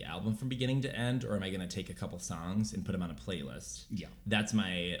listen to the album from beginning to end, or am I going to take a couple songs and put them on a playlist? Yeah. That's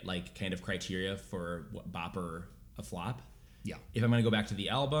my, like, kind of criteria for what bop or a flop. Yeah. If I'm going to go back to the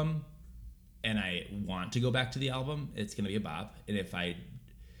album and I want to go back to the album, it's going to be a bop. And if I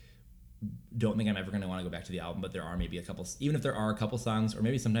don't think I'm ever going to want to go back to the album, but there are maybe even if there are a couple songs, or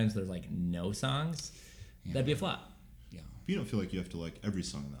maybe sometimes there's like no songs, that'd be a flop. Yeah. But you don't feel like you have to like every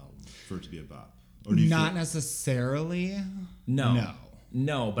song on the album for it to be a bop? Or do you Not feel, necessarily.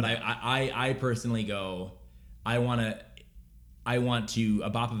 No, but I personally go, a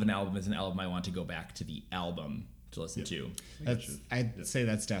bop of an album is an album I want to go back to the album to listen to. I'd say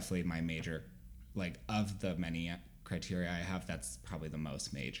that's definitely my major, like, of the many criteria I have, that's probably the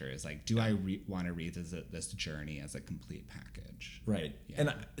most major, is like, do I want to revisit this journey as a complete package? Right.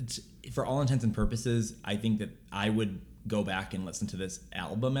 Yeah. And for all intents and purposes, I think that I would go back and listen to this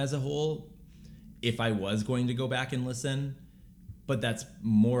album as a whole if I was going to go back and listen. But that's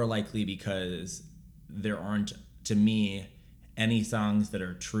more likely because there aren't, to me, any songs that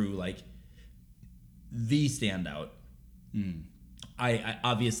are true, like, the standout. I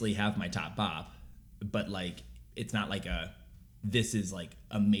obviously have my top bop, but, like, it's not like this is, like,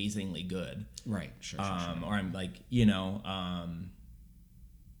 amazingly good. Right. Sure. Or I'm like, yeah,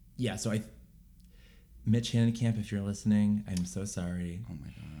 so Mitch Hanenkamp, if you're listening, I'm so sorry. Oh my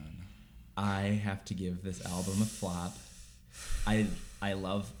God. I have to give this album a flop. I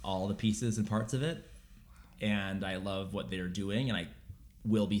love all the pieces and parts of it, and I love what they're doing, and I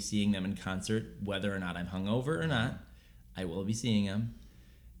will be seeing them in concert, whether or not I'm hungover or not. I will be seeing them,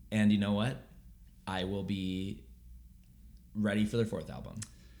 and you know what? I will be ready for their fourth album.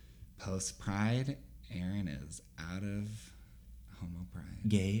 Post Pride, Aaron is out of Homo Pride.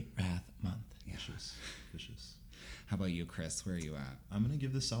 Gay Wrath Month. Yeah. Vicious. How about you, Chris? Where are you at? I'm gonna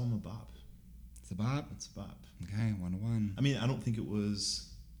give this album a bop. It's a bop? It's a bop. Okay, 1-1. I mean, I don't think it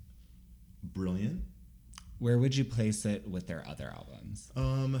was brilliant. Where would you place it with their other albums?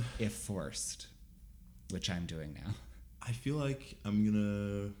 If If forced, which I'm doing now. I feel like I'm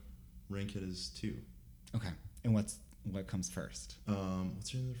gonna rank it as 2. Okay. And what comes first?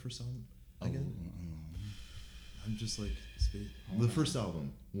 What's your first album again? Oh. I'm just like the first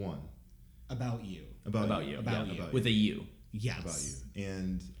album, 1. About You. About you. About Yeah. You. With a U. Yes. About You.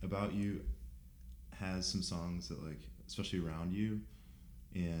 And About You has some songs that, like, especially Around You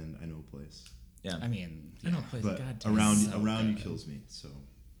and I Know a Place. Yeah. I mean, I know a place. But God damn. Around so You good. kills me. So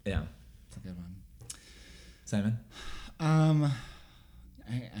Yeah. It's a good one. Simon? I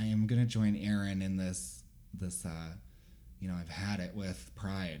am gonna join Aaron in this I've had it with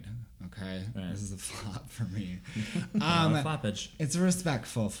Pride. Okay, Right. This is a flop for me. Floppage. It's a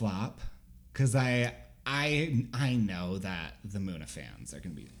respectful flop because I know that the Muna fans are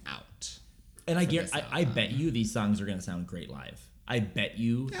gonna be out. And for this I bet you these songs are going to sound great live. I bet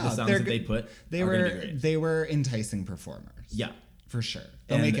you Yeah, the songs they're that they good. put They are going to be were great. they were enticing performers. Yeah. for sure.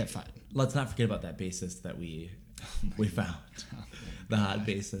 They'll And make it fun. Let's not forget about that bassist that we found. The hot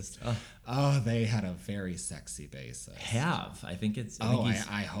bassist. Oh, they had a very sexy bassist. I think it's.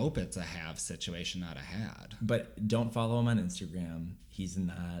 I hope it's a have situation, not a had. But don't follow him on Instagram. He's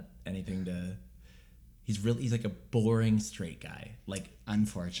not anything to. He's like a boring straight guy. Like,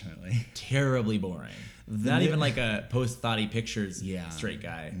 Unfortunately. terribly boring. Not even like a post thoughty pictures straight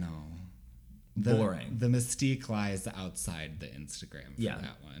guy. No. Boring. The mystique lies outside the Instagram for Yeah.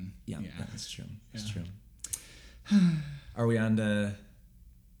 that one. Yeah, that's true. That's true. Are we on to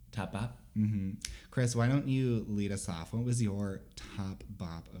Top Bop? Mm-hmm. Chris, why don't you lead us off? What was your top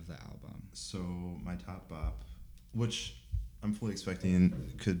bop of the album? So my top bop, which I'm fully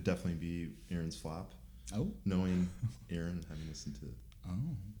expecting could definitely be Aaron's flop. Oh. Knowing Aaron and having listened to Oh.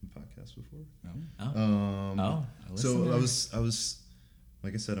 the podcast before. Oh. So I was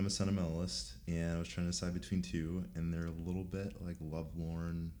like I said, I'm a sentimentalist, and I was trying to decide between two, and they're a little bit like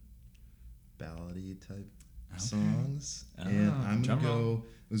lovelorn, ballady type songs. And I'm gonna go.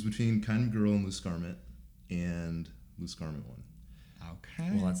 It was between Kind of Girl and Loose Garment, and Loose Garment won.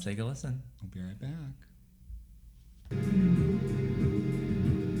 Okay. Well, let's take a listen. I'll be right back.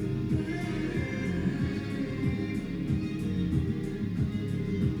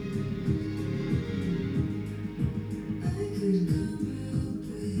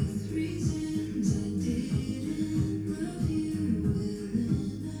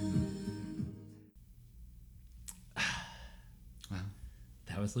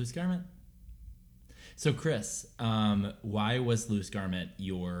 That was Loose Garment. So, Chris, why was Loose Garment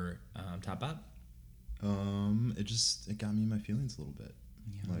your top bop? It got me in my feelings a little bit.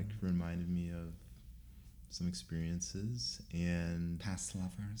 Like, reminded me of some experiences and Past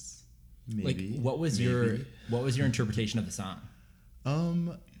lovers. maybe. Like, what was your interpretation of the song?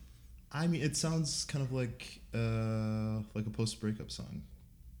 I mean, it sounds kind of like a post-breakup song,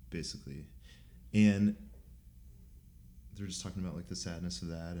 basically, and they're just talking about like the sadness of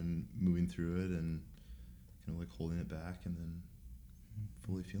that and moving through it and kind of like holding it back and then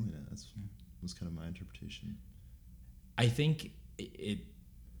fully feeling it. That's was kind of my interpretation. I think it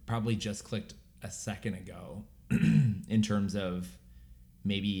probably just clicked a second ago in terms of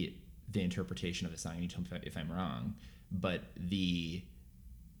maybe the interpretation of the song. You tell me if I'm wrong, but it's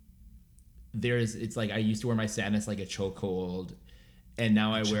like I used to wear my sadness like a chokehold, and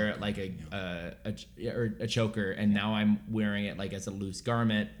now I wear it like a choker, and now I'm wearing it like as a loose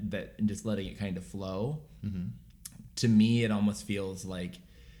garment that and just letting it kind of flow. To me, it almost feels like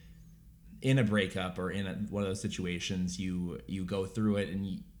in a breakup or in one of those situations, you go through it,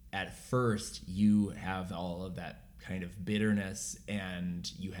 and at first you have all of that kind of bitterness,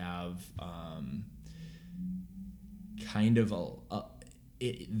 and you have kind of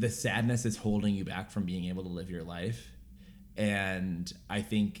the sadness is holding you back from being able to live your life. And I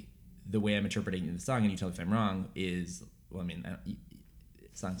think the way I'm interpreting the song, and you tell me if I'm wrong, is, well, I mean,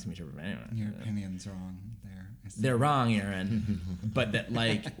 songs can be interpreted by anyone. Your opinion's wrong there. They're wrong, Aaron. But that,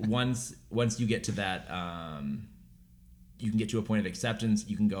 like, once you get to that, you can get to a point of acceptance.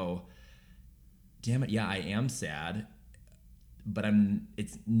 You can go, damn it, yeah, I am sad, but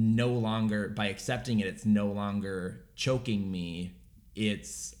it's no longer, by accepting it, it's no longer choking me.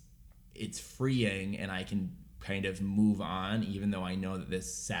 It's freeing, and I can kind of move on, even though I know that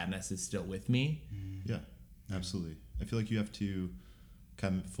this sadness is still with me. Yeah, absolutely. I feel like you have to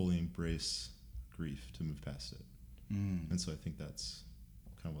kind of fully embrace grief to move past it. And so I think that's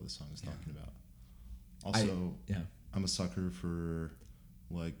kind of what the song is talking about. Also, I'm a sucker for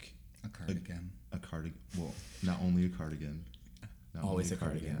like a cardigan. A cardigan. Well, not only a cardigan. Always a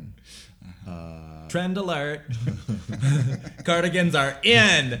cardigan. Trend alert. Cardigans are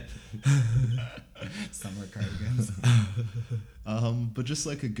in. Summer cardigans. But just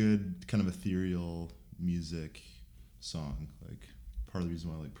like a good kind of ethereal music song. Like part of the reason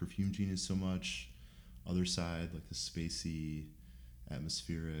why I like Perfume Genius so much. Other Side, like the spacey,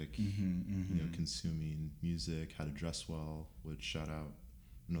 atmospheric, consuming music. How to Dress Well, which shout out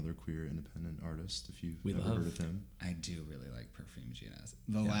another queer independent artist if you've ever heard of him. I do really like Perfume Genius.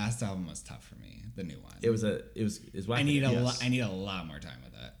 The last album was tough for me. The new one. It was I need a lot more time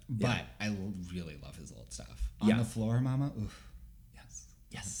with it. But I really love his old stuff. On the Floor, Mama. Oof.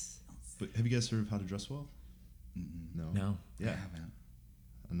 Yes. But have you guys heard of How to Dress Well? No. Yeah. I haven't.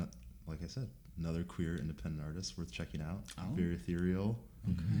 Like I said, another queer independent artist worth checking out. Very ethereal.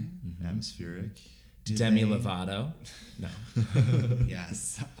 Okay. Atmospheric. Demi Lovato. No.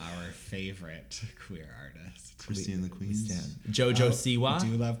 Yes, our favorite queer artist. Christine and the Queens. Jojo Siwa.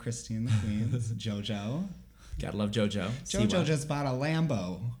 Do love Christine and the Queens. Jojo. Gotta love Jojo. Jojo Siwa. just bought a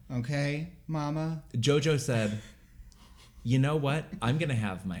Lambo. Okay, Mama. Jojo said, you know what? I'm going to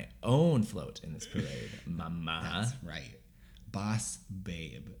have my own float in this parade, Mama. That's right. Boss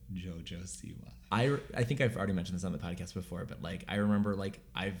babe, Jojo Siwa. I think I've already mentioned this on the podcast before, but like I remember like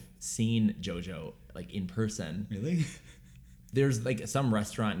I've seen Jojo like in person. Really? There's like some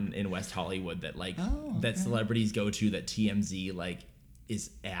restaurant in West Hollywood that like that celebrities go to that TMZ like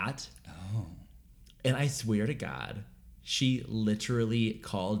is at. Oh. And I swear to God, she literally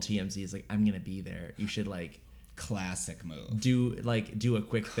called TMZ. Is like, I'm gonna be there. You should like classic move. Do a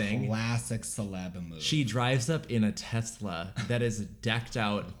quick thing. Classic celeb move. She drives up in a Tesla that is decked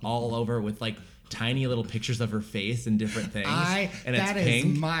out all over with like tiny little pictures of her face and different things. And that it's pink.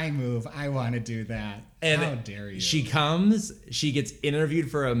 is my move. I want to do that. And how dare you? She comes, she gets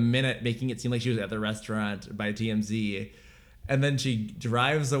interviewed for a minute, making it seem like she was at the restaurant by TMZ, and then she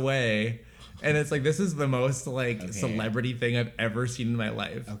drives away. And it's like, this is the most like celebrity thing I've ever seen in my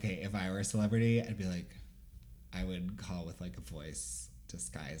life. Okay, if I were a celebrity, I'd be like, I would call with like a voice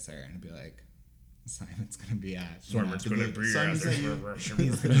disguiser and be like, Simon's gonna be at. Simon's gonna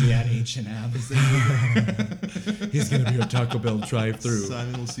be at H&M. He's gonna be at Taco Bell drive-through.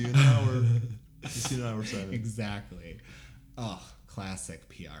 Simon will see you in an hour. We'll see you in an hour, Simon. Exactly. Oh, classic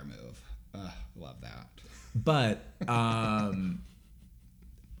PR move. Love that. But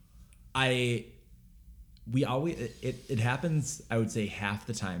it happens, I would say half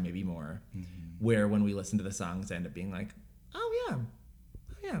the time, maybe more, where when we listen to the songs, I end up being like, oh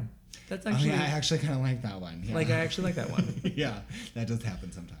yeah, that's actually. I actually kind of like that one. Yeah. Like I actually like that one. Yeah, that does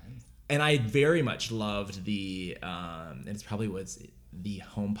happen sometimes. And I very much loved the, and it probably was the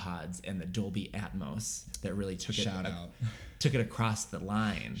HomePods and the Dolby Atmos that really took it across the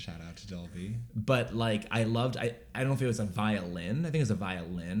line. Shout out to Dolby. But like I loved, I don't know if it was a violin. I think it was a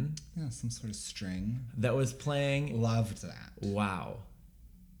violin. Yeah, some sort of string that was playing. Loved that. Wow,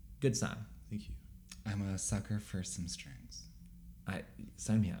 good song. Thank you. I'm a sucker for some strings.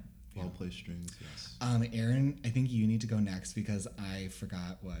 Sign me up. Well-placed strings, yes. Aaron, I think you need to go next because I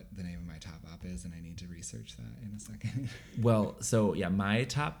forgot what the name of my top bop is, and I need to research that in a second. Well, so yeah, my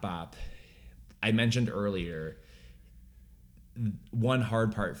top bop, I mentioned earlier, one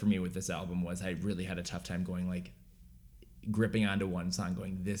hard part for me with this album was I really had a tough time going like gripping onto one song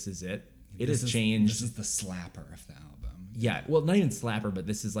going, this is it. It has changed. This is the slapper of the album. Yeah, well, not even slapper, but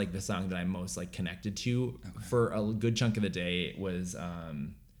this is like the song that I'm most like connected to for a good chunk of the day was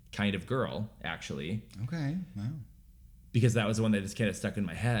Kind of Girl, actually. Okay, wow. Because that was the one that just kind of stuck in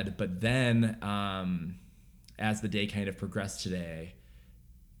my head. But then as the day kind of progressed today,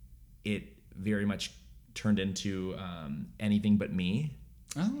 it very much turned into Anything But Me.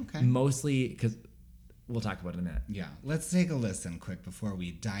 Oh, okay. Mostly because we'll talk about it in a minute. Yeah, let's take a listen quick before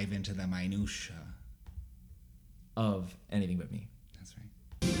we dive into the minutia. Of Anything But Me. That's right.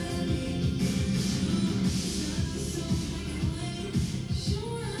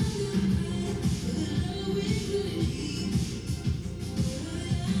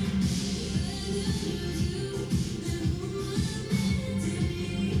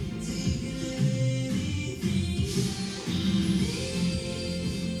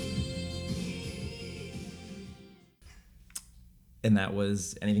 And that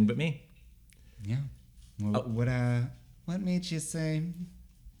was Anything But Me. Yeah. Well, what made you say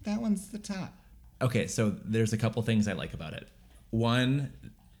that one's the top? Okay, so there's a couple things I like about it. One,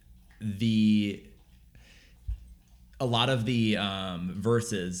 a lot of the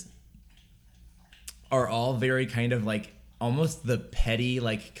verses are all very kind of like almost the petty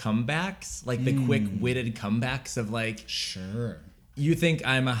like comebacks, like the quick-witted comebacks of like, Sure. you think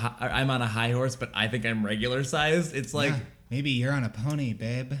I'm on a high horse, but I think I'm regular size. It's like. Yeah, maybe you're on a pony,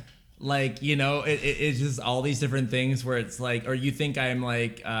 babe. Like, you know, it's just all these different things where it's like, or you think I'm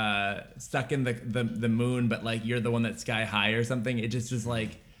like stuck in the moon, but like you're the one that's sky high or something. It just is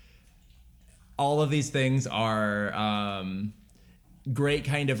like, all of these things are great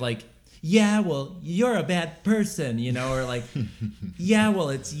kind of like, yeah, well, you're a bad person, you know, or like, yeah, well,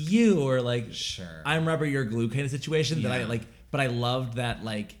 it's you, or like, Sure. I'm rubber, you're glue kind of situation that I Yeah. like, but I loved that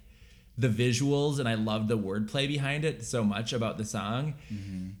like the visuals and I loved the wordplay behind it so much about the song.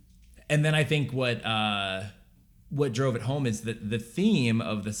 Mm-hmm. And then I think what drove it home is that the theme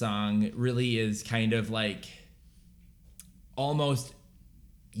of the song really is kind of like almost,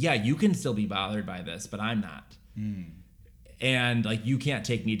 yeah, you can still be bothered by this, but I'm not. And like you can't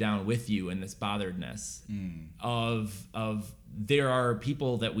take me down with you in this botheredness of there are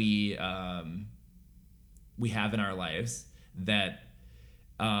people that we have in our lives that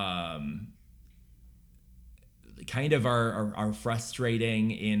kind of are frustrating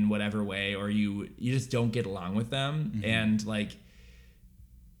in whatever way, or you just don't get along with them. And like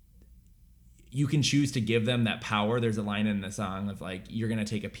you can choose to give them that power. There's a line in the song of like, you're gonna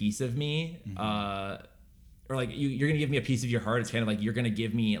take a piece of me, or like you're gonna give me a piece of your heart. It's kind of like you're gonna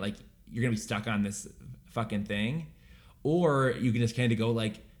give me, like, you're gonna be stuck on this fucking thing. Or you can just kind of go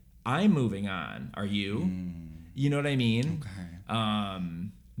like, I'm moving on, are you? You know what I mean? Okay.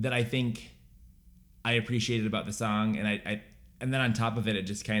 That I think I appreciated about the song, and and then on top of it, it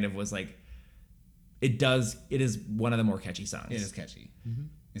just kind of was like, it is one of the more catchy songs. It is catchy.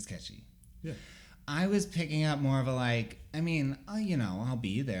 It's catchy. Yeah. I was picking up more of a like, I mean, you know, I'll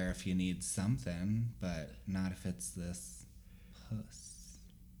be there if you need something, but not if it's this puss.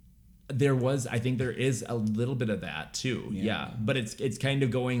 I think there is a little bit of that too. Yeah. But it's kind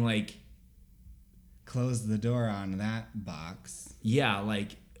of going like, Close the door on that box. yeah,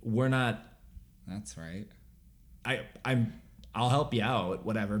 like we're not, That's right. I'll help you out,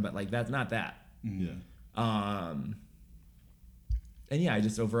 whatever, but like that's not that. Yeah. And yeah, I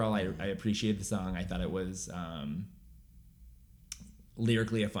just overall I appreciated the song. I thought it was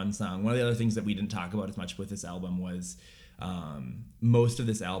lyrically a fun song. One of the other things that we didn't talk about as much with this album was most of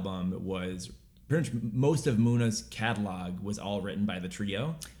this album was pretty much most of Muna's catalog was all written by the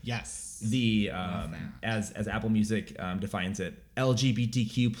trio. Yes. The as Apple Music defines it,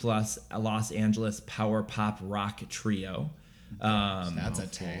 LGBTQ plus Los Angeles power pop rock trio. That's a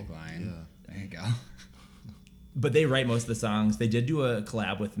tagline. Yeah. There you go. But they write most of the songs. They did do a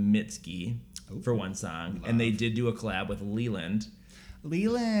collab with Mitski for one song, and they did do a collab with Leland,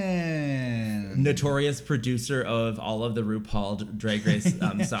 notorious producer of all of the RuPaul Drag Race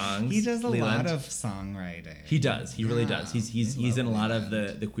songs. He does a Leland. lot of songwriting. He does. He really does. He's in a love lot of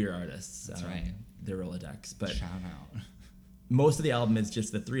the queer artists. That's right. Their Rolodex. But Shout out. most of the album is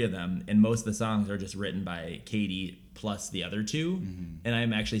just the three of them, and most of the songs are just written by Katie plus the other two. And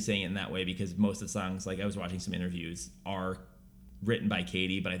I'm actually saying it in that way because most of the songs, like I was watching some interviews, are written by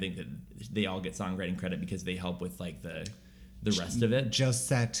Katie, but I think that they all get songwriting credit because they help with like the rest of it.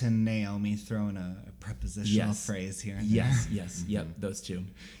 Josette and Naomi throwing a prepositional phrase here and there. Yes, yep, those two.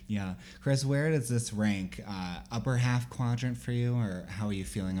 Yeah. Chris, where does this rank? Upper half quadrant for you, or how are you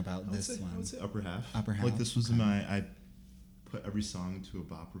feeling about this one? I would say upper half. Upper half, Like this was in I put every song into a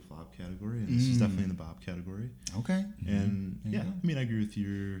bop or flop category, and this is definitely in the bop category. Okay. And There you yeah, go. I mean, I agree with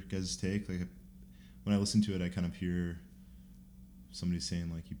your guys' take. Like when I listen to it, I kind of hear somebody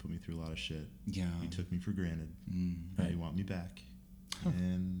saying like, you put me through a lot of shit. Yeah. You took me for granted. Right. You want me back.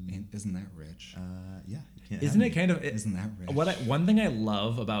 And Isn't that rich? yeah, you can't Isn't have it me. kind of Isn't that rich? one thing I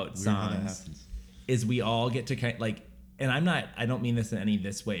love about Weird how that songs happens. is we all get to kind like, and I don't mean this in any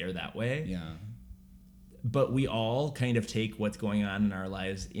this way or that way. Yeah. But we all kind of take what's going on in our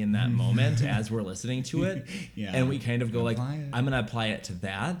lives in that moment as we're listening to it. Yeah. And we kind of go like, Apply it. I'm going to apply it to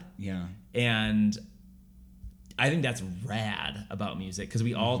that. Yeah. And I think that's rad about music because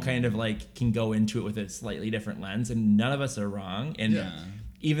we all kind of like can go into it with a slightly different lens and none of us are wrong. And Yeah.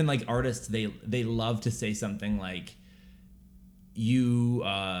 even like artists, they love to say something like,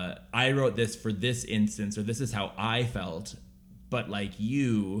 I wrote this for this instance, or this is how I felt, but like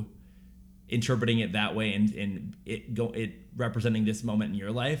you interpreting it that way and it representing this moment in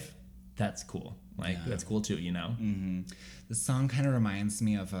your life, that's cool. Like that's cool too, you know? The song kind of reminds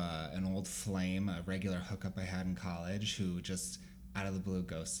me of an old flame, a regular hookup I had in college who just out of the blue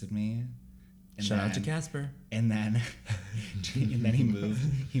ghosted me. And Shout out to Casper. And then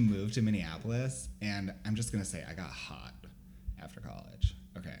he moved to Minneapolis, and I'm just gonna say I got hot after college.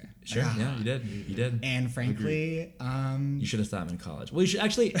 Okay. Sure, yeah, you did. You did. And frankly, You should have stopped in college. Well, you should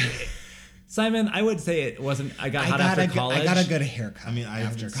actually, Simon, I would say it wasn't, I got hot after college. I got a good haircut. I mean, I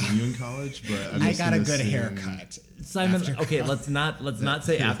after haven't seen you in college, but I'm I just got a gonna good assume- haircut. Simon, after okay, let's not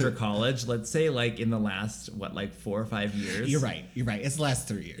say after college. Let's say like in the last, 4 or 5 years. You're right. It's the last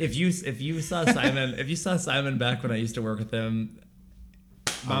 3 years. If you saw Simon back when I used to work with him,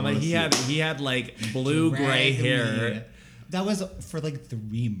 Mama, wanna he see had like blue gray Drag hair. me. That was for like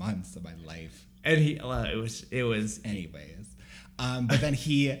 3 months of my life. And it was Anyways, but then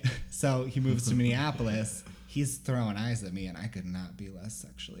he moves to Minneapolis. He's throwing eyes at me, and I could not be less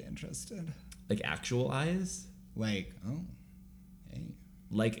sexually interested. like actual eyes. Like, oh, hey.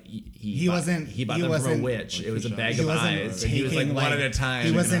 Like he He bought, wasn't- he bought he them from a wasn't- witch. Like It was a fish bag eyes. of He wasn't eyes, and he was like taking, one at a time.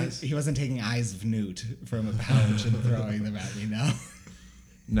 He wasn't. eyes. He wasn't taking eyes of newt from a pouch and throwing them at me. No.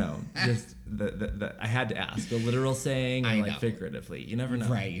 No, just the I had to ask the literal saying or I like know. figuratively. You never know.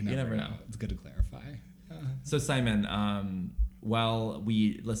 Right. You never know. know. It's good to clarify. So Simon, while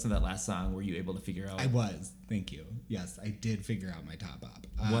we listened to that last song, were you able to figure out I was. Thank you. Yes, I did figure out my top up.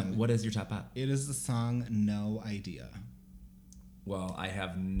 what is your top pop? It is the song "No Idea." Well, I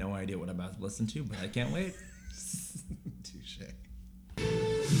have no idea what I'm about to listen to, but I can't wait. Touche.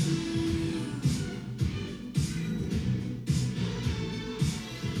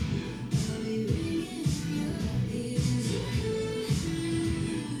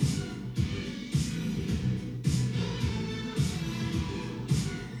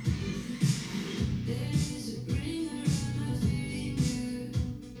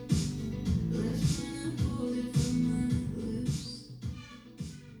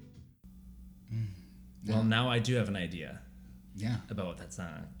 Well, now I do have an idea Yeah. about what that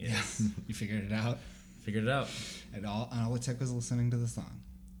song is. Yes. You figured it out. Figured it out. All it took was listening to the song.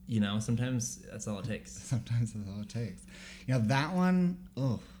 You know, sometimes that's all it takes. Sometimes that's all it takes. You know, that one,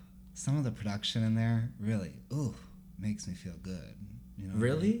 some of the production in there really, makes me feel good. You know,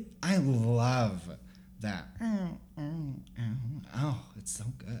 Really? I love that. Oh, it's so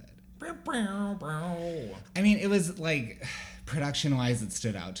good. I mean, it was like, production-wise, it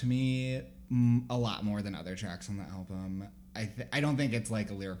stood out to me a lot more than other tracks on the album. I don't think it's like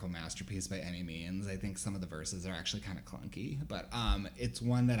a lyrical masterpiece by any means. I think some of the verses are actually kind of clunky, but it's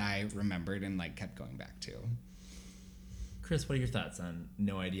one that I remembered and like kept going back to. Chris, what are your thoughts on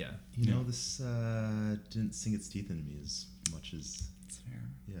No Idea? You know, this didn't sink its teeth into me as much as It's fair.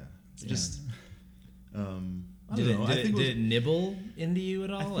 yeah. It just I don't Did know. I think did it nibble into you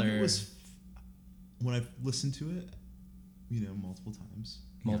at I all? think Or it was when I've listened to it, you know, multiple times.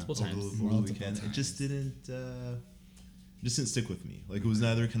 Multiple over times. the Multiple weekend. It just times. didn't stick with me. Like it was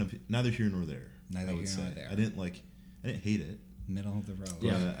neither here nor there. Neither I would here nor say. there. I didn't hate it, Middle of the road. but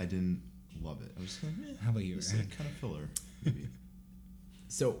Yeah. I didn't love it. I was like, How about you, It's Eric? like kind of filler, maybe.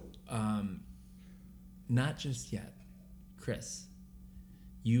 So, not just yet. Chris,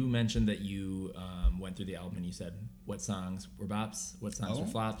 you mentioned that you went through the album and you said what songs were bops, what songs were Oh.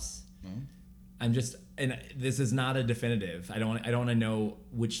 flops. Oh. I'm just, and this is not a definitive. I don't want to know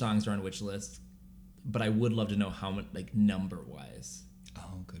which songs are on which list, but I would love to know how much, like number wise.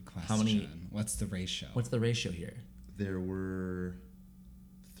 Oh, good question. How many- What's the ratio? What's the ratio here? There were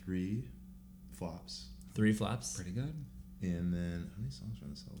 3 flops, 3 flops, Pretty good. and then how many songs are on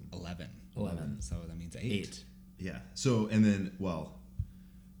this album? 11. 11. So that means 8. 8. Yeah. So and then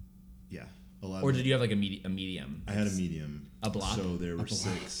yeah, 11. Or did you have like a medium? I had a medium. A blop? So there were A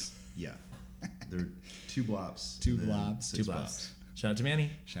blop. 6. Yeah. There were 2 blops. Two and then blops. 6 2 blops. Shout out to Manny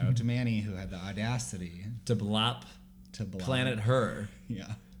Shout out to Manny who had the audacity. to blop to belong. Planet Her. Yeah.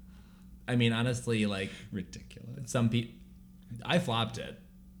 I mean, honestly, like Ridiculous. some people, I flopped it.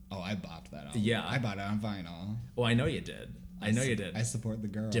 Oh, I bought that album. Yeah. I bought it on vinyl. Oh, I know you did. I know you did. I support the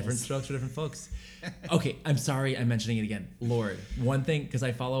girls. Different strokes for different folks. Okay, I'm sorry I'm mentioning it again. Lord, one thing, because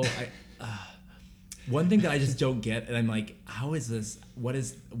I follow, one thing that I just don't get, and I'm like, how is this? What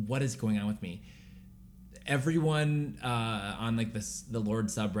is going on with me? Everyone on like the Lorde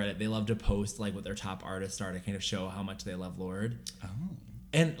subreddit, they love to post like what their top artists are to kind of show how much they love Lorde. Oh.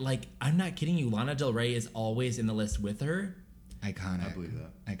 And like, I'm not kidding you, Lana Del Rey is always in the list with her. Iconic. I believe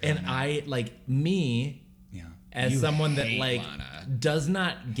that. Iconic. And I, like, me, yeah. as You someone that hate like Lana. does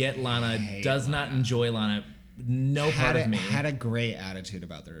not get Lana, Hate does not Lana. enjoy Lana, no part of me. Had a great attitude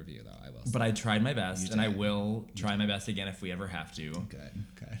about the review, though, I will say. But I tried my best, You and I did. will try my best again if we ever have to. Good.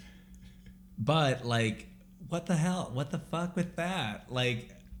 But like, what the hell? What the fuck with that? Like,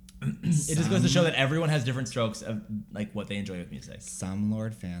 it just goes to show that everyone has different strokes of like what they enjoy with music, Some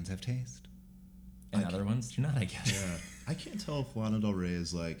Lorde fans have taste. and other ones do not. I guess. Yeah. I can't tell if Lana Del Rey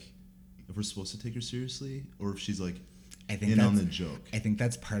is like, if we're supposed to take her seriously, or if she's like I think in on that's- the joke. I think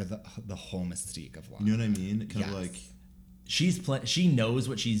that's part of the whole mystique of Lana. You know what I mean? Kind of Yes. like, She knows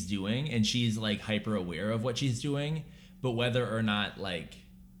what she's doing, and she's like hyper aware of what she's doing. But whether or not like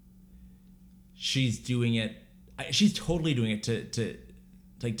she's doing it, she's totally doing it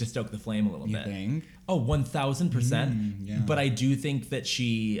to stoke the flame a little You bit. think? Oh, 1000%. yeah. But I do think that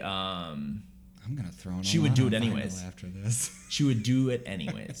she I'm gonna throw in She a would lot do on it vinyl anyways. after this. she would do it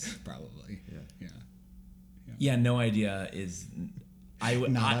anyways. Probably. Yeah. Yeah, no idea is. I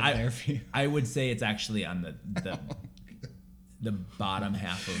would. Not up there for you. I would say it's actually on the bottom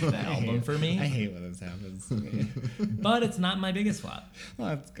half of the album for me. I hate when this happens to me. But it's not my biggest flop. Well,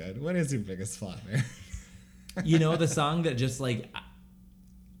 that's good. What is your biggest flop there? You know, the song that just like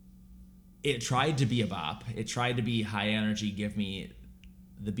it tried to be a bop. It tried to be high energy, give me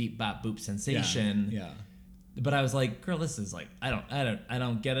the beep bop boop sensation. Yeah. But I was like, girl, this is like I don't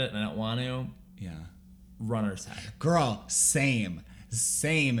get it, and I don't want to. Yeah. Runner's High. Girl, same.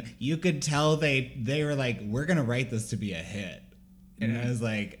 You could tell they were like, we're gonna write this to be a hit. And I was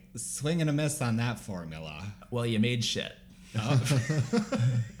like, swing and a miss on that formula. Well, you made shit.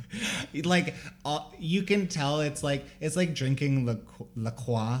 Like you can tell it's like drinking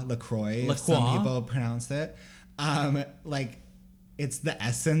LaCroix. La Some Croix? people pronounce it. Like it's the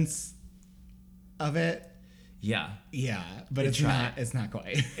essence of it. Yeah, Yeah, but They it's try. not. It's not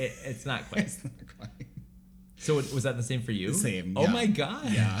quite. it's not quite. It's not quite. So was that the same for you? Same. Oh yeah. my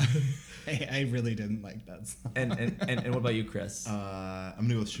god. Yeah. I really didn't like that song. And what about you, Chris? I'm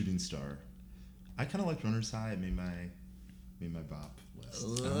gonna go with Shooting Star. I kind of liked Runner's High. It made my bop list.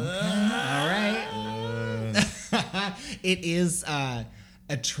 All right. It is a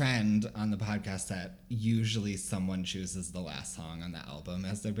trend on the podcast that usually someone chooses the last song on the album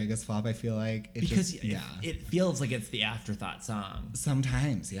as their biggest flop. I feel like it feels like it's the afterthought song,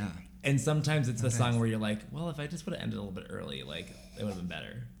 sometimes, yeah. and sometimes it's the song where you're like, well, if I just would have ended a little bit early, like it would have been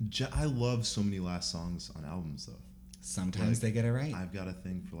better. I love so many last songs on albums though. Sometimes Like, they get it right. I've got a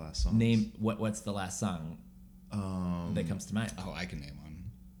thing for last songs. Name what's the last song that comes to mind? Oh, I can name one.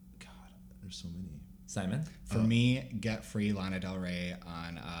 God, there's so many. Simon. For me, Get Free, Lana Del Rey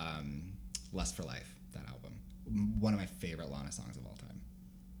on Lust for Life, that album. One of my favorite Lana songs of all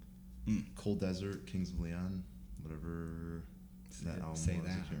time. Cold Desert, Kings of Leon, whatever that album say was.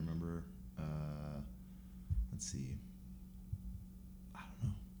 that. I can't remember. Let's see. I don't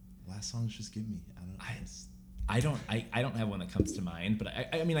know. Last songs just give me. I don't know. I don't have one that comes to mind, but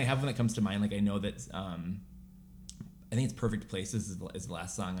I mean I have one that comes to mind. Like I know that I think it's Perfect Places is the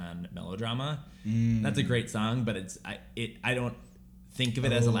last song on Melodrama. That's a great song, but I don't think of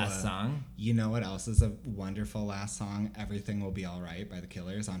it as a last song. You know what else is a wonderful last song? Everything Will Be Alright by the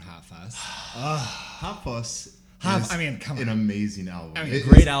Killers on Hot Fuss. Hot Fuss. Hot- is I mean, come an on. amazing album. I mean, It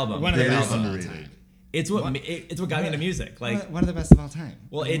Great is album. One of the Great best album. of all underrated. time. It's what got me into music. Like, One of the best of all time.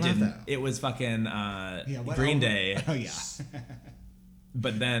 well, I it love didn't. that. It was fucking What Green album? Day. Oh yeah.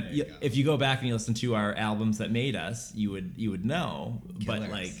 But then, you go. if you go back and you listen to our albums that made us, you would know. But Killers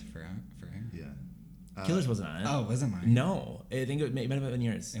like, for him. Yeah. Killers wasn't on it. Oh, wasn't mine? No, I think it might have been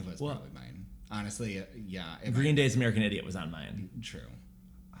yours. It was Well, probably mine. Honestly, yeah. If Green Day's American Idiot was on mine. True.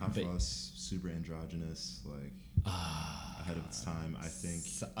 Hot But- Fuss, super androgynous, like ahead of its time. I think.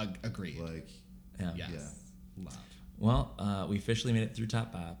 So, agreed. Like, Yeah. Yes. yeah. Love. Well, we officially made it through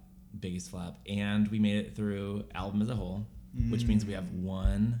Top Bop, Biggest Flop, and we made it through album as a whole, which means we have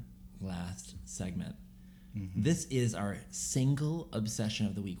one last segment. This is our single obsession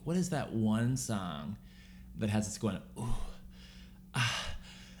of the week. What is that one song that has us going, ooh,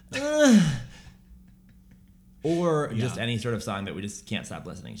 Or just Yeah. any sort of song that we just can't stop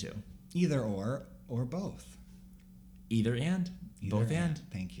listening to. Either or both. Either and? Both Either and?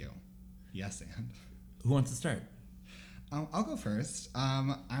 Thank you. Yes, and. Who wants to start? I'll go first.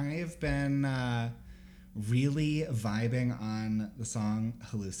 I've been really vibing on the song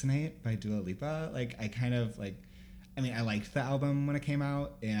Hallucinate by Dua Lipa. Like, I liked the album when it came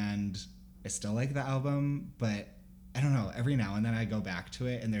out, and I still like the album, but I don't know, every now and then I go back to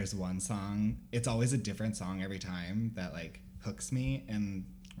it, and there's one song, it's always a different song every time that, like, hooks me, and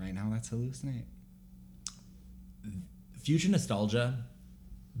right now that's Hallucinate. Future Nostalgia,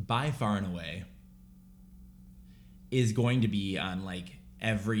 by far and away, is going to be on, like,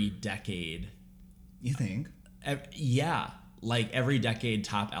 every decade. You think? Yeah, like every decade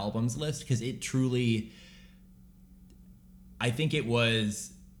top albums list, because it truly, I think it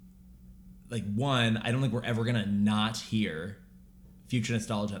was like, one, I don't think we're ever gonna not hear Future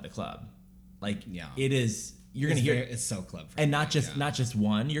Nostalgia at the club. Like, Yeah. it is, you're gonna hear, It's so club friendly, and not just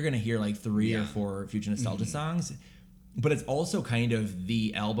one, you're gonna hear like 3 or Yeah. 4 Future Nostalgia songs, but it's also kind of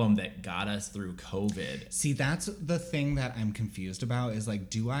the album that got us through COVID. See, that's the thing that I'm confused about is, like,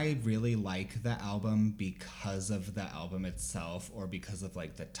 do I really like the album because of the album itself or because of,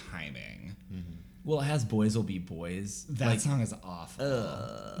 like, the timing? Well, it has Boys Will Be Boys. That like, song is awful.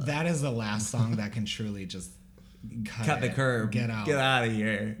 That is the last song that can truly just cut the curb. Get out. Get out of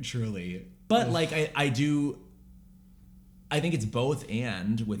here. Truly. But like I think it's both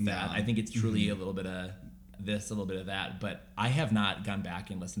and with that. Yeah. I think it's truly a little bit of this, a little bit of that. But I have not gone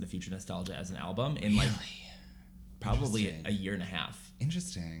back and listened to Future Nostalgia as an album in like probably Interesting. a year and a half.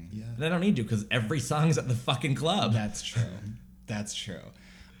 Interesting. Yeah. And I don't need to because every song's at the fucking club. That's true. That's true.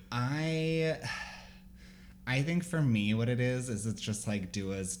 I think for me what it is it's just like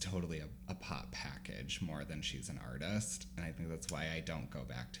Dua's totally a pop package more than she's an artist, and I think that's why I don't go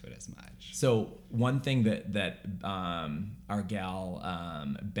back to it as much. So one thing that our gal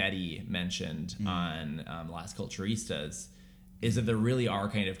Betty mentioned on Las Culturistas is that there really are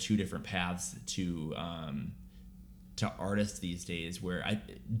kind of two different paths to artists these days. Where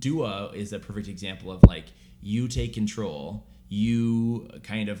Dua is a perfect example of like, you take control, you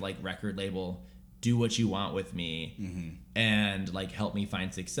kind of like record label, do what you want with me, and like help me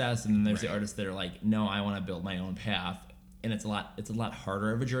find success. And then there's the artists that are like, no, I want to build my own path. And it's a lot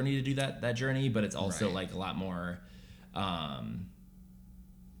harder of a journey to do that journey, but it's also Right. like a lot more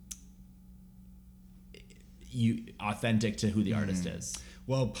authentic to who the artist is.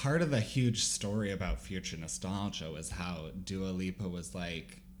 Well, part of the huge story about Future Nostalgia was how Dua Lipa was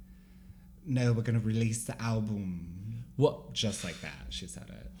like, no, we're gonna release the album Well, just like that. She said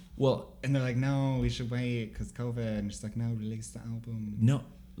it. well, And they're like, no, we should wait because COVID. And she's like, no, release the album. no,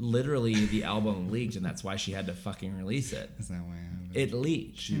 literally the album leaked, and that's why she had to fucking release it. Is that why I have it? It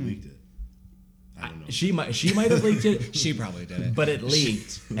leaked. She leaked it. I don't know. She might have leaked it. She probably did it. But it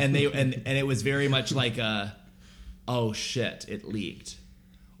leaked, and it was very much like oh shit, it leaked.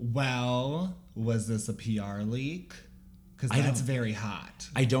 Well, was this a PR leak? Because I that's don't- very hot.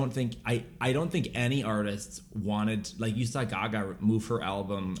 I don't think any artists wanted, like, you saw Gaga move her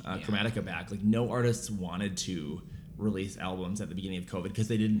album Chromatica back. Like, no artists wanted to release albums at the beginning of COVID because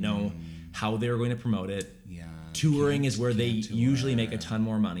they didn't know how they were going to promote it. Yeah. Touring is where they can't tour. usually make a ton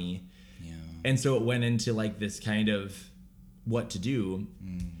more money. Yeah. And so it went into like this kind of what to do.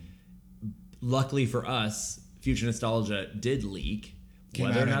 Luckily for us, Future Nostalgia did leak. Came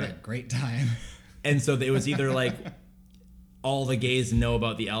whether out or at not a great time. and so it was either like all the gays know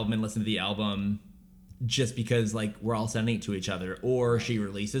about the album and listen to the album just because like we're all sending it to each other, or she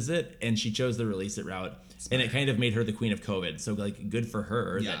releases it, and she chose the release it route. And it kind of made her the queen of COVID. So like, good for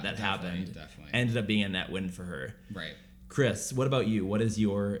her Yeah, that definitely, happened. definitely. Ended up being a net win for her. Right. Chris, what about you? What is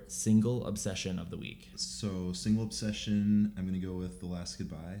your single obsession of the week? So, single obsession, I'm going to go with The Last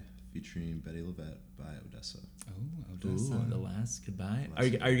Goodbye, featuring Betty LaVette by Odessa. Oh, Ooh, Odessa. The Last Goodbye. Last Are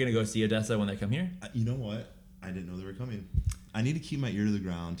you going to go see Odessa when they come here? You know what? I didn't know they were coming. I need to keep my ear to the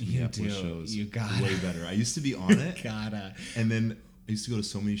ground to You Minneapolis do. shows. You gotta. Way better. I used to be on it, Gotta. and then I used to go to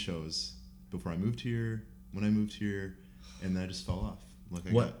so many shows before I moved here, when I moved here, and then I just fell off. Like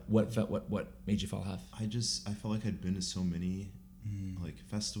What made you fall off? I felt like I'd been to so many like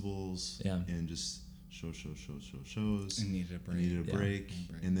festivals Yeah. and just shows. I needed a break. I needed a Yeah. break.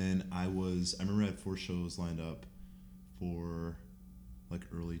 break. And then I remember I had 4 shows lined up for like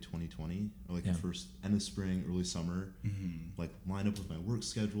early 2020, or like Yeah. the first end of spring, early summer, like lined up with my work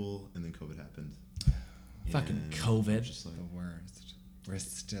schedule, and then COVID happened. Fucking And COVID. I was just like, The worst. We're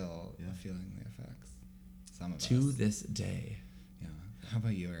still Yeah. feeling the effects. Some of To us. this day. Yeah. How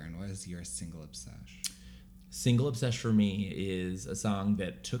about you, Aaron? What is your single obsession? Single obsession for me is a song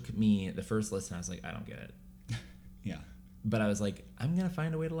that took me the first listen. I was like, I don't get it. but I was like, I'm gonna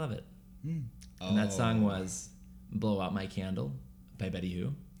find a way to love it. And that song was "Blow Out My Candle" by Betty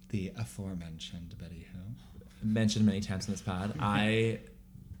Who. The aforementioned Betty Who. Mentioned many times in this pod.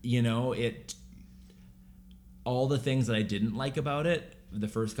 All the things that I didn't like about it, the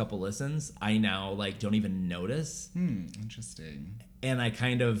first couple listens, I now like don't even notice. Interesting. And I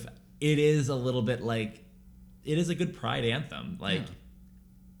kind of, it is a little bit like, it is a good Pride anthem. Like,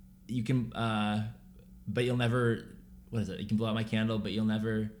 you can, but you'll never, what is it? You can blow out my candle, but you'll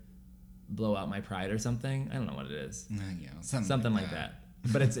never blow out my pride or something. I don't know what it is. Something like that.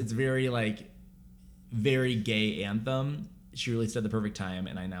 But it's very like, very gay anthem. She released it at the perfect time,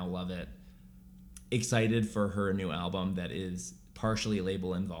 and I now love it. Excited for her new album that is partially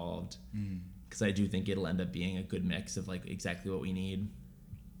label involved, because I do think it'll end up being a good mix of like exactly what we need.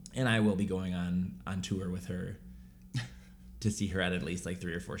 And I will be going on tour with her to see her at least like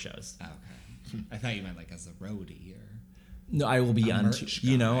 3 or 4 shows. Okay. I thought you meant like as a roadie or. No, I will be on.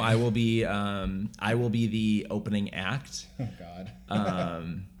 You know, I will be the opening act. Oh God.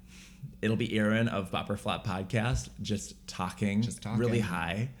 It'll be Aaron of Bop or Flop podcast, just talking really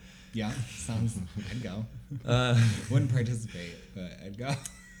high. Yeah, sounds. I'd go. Wouldn't participate, but I'd go.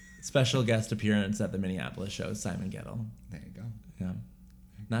 Special guest appearance at the Minneapolis show, Simon Gettle. There you go. Yeah,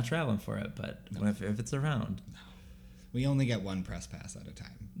 not traveling for it, but if it's around. No. We only get one press pass at a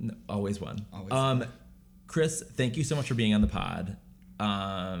time. No, always one. Always. Chris, thank you so much for being on the pod.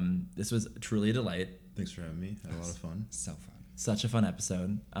 This was truly a delight. Thanks for having me. Had a lot of fun. So fun. Such a fun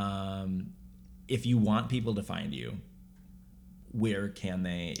episode. If you want people to find you, where can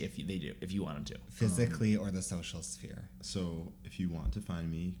they, if you want them to? Physically or the social sphere. So if you want to find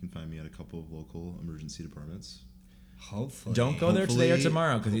me, you can find me at a couple of local emergency departments. Hopefully. Don't go there today or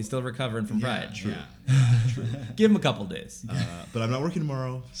tomorrow because he's still recovering from Pride. True. True. Give him a couple days. But I'm not working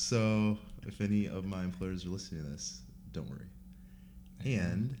tomorrow, so if any of my employers are listening to this, don't worry.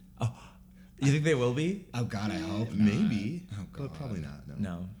 And you think they will be? Oh God, I hope not. Maybe. Oh God. But probably not.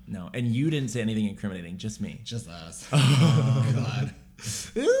 No. And you didn't say anything incriminating, just me. Just us. Oh God.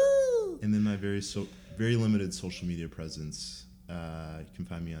 And then my very limited social media presence. You can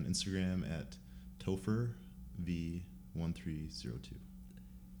find me on Instagram at TopherV1302.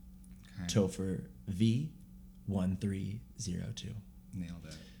 Okay. Topher V1302. Nailed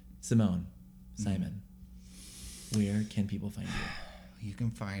it. Simone, Simon, where can people find you? You can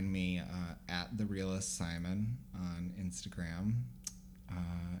find me at The Realist Simon on Instagram.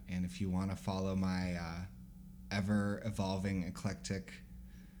 And if you want to follow my ever-evolving, eclectic,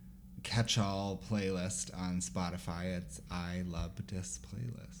 catch-all playlist on Spotify, it's I Love This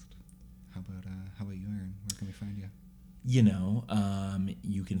Playlist. How about you, Aaron? Where can we find you? You know,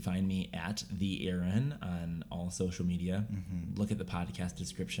 you can find me at the Aaron on all social media. Look at the podcast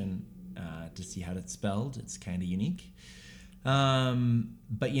description to see how it's spelled. It's kind of unique.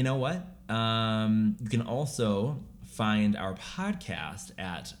 But you know what? You can also find our podcast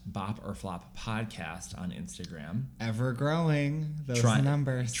at Bop or Flop Podcast on Instagram. Ever growing those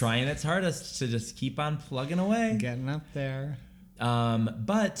numbers. Trying its hardest to just keep on plugging away. Getting up there.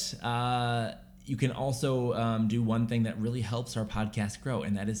 But you can also do one thing that really helps our podcast grow,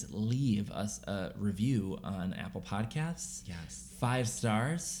 and that is leave us a review on Apple Podcasts. Yes. 5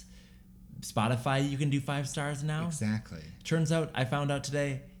 stars. Spotify, you can do 5 stars now. Exactly. Turns out, I found out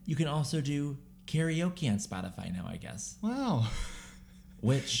today, you can also do karaoke on Spotify now, I guess. Wow.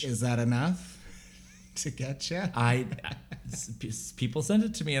 Which is that enough to get you? People sent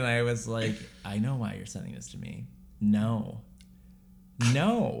it to me, and I was like, I know why you're sending this to me. No.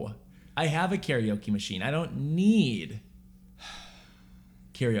 I have a karaoke machine. I don't need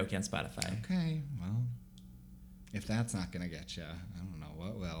karaoke on Spotify. Okay, well, if that's not going to get you, I don't know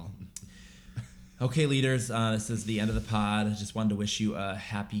what will. Okay, leaders, this is the end of the pod. I just wanted to wish you a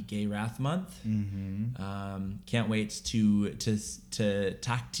happy Gay Wrath Month. Can't wait to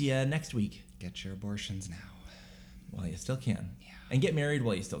talk to you next week. Get your abortions now. While you still can. Yeah. And get married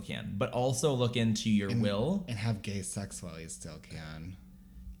while you still can. But also look into your will. And have gay sex while you still can.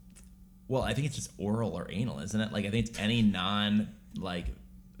 Well, I think it's just oral or anal, isn't it? Like, I think it's any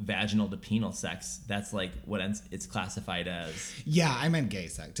vaginal to penile sex. That's like what it's classified as. Yeah, I meant gay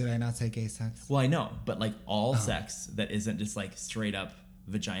sex. Did I not say gay sex? Well, I know, but like all sex that isn't just like straight up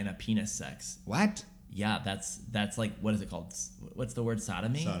vagina penis sex. What? Yeah, that's like, what is it called? What's the word?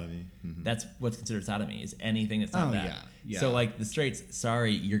 Sodomy? Sodomy. Mm-hmm. That's what's considered sodomy, is anything that's not that. Yeah. So like the straights,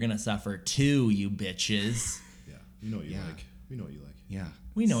 sorry, you're gonna suffer too, you bitches. Yeah, you know what you like. We know what you like. Yeah.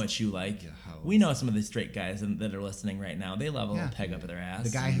 We know what you like. Yeah, we know some of the straight guys that are listening right now. They love a little peg up their ass. The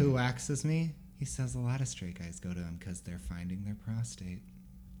guy who waxes me, he says a lot of straight guys go to him because they're finding their prostate.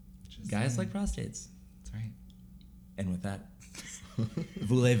 Guys like prostates. That's right. And with that,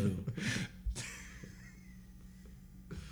 voulez-vous?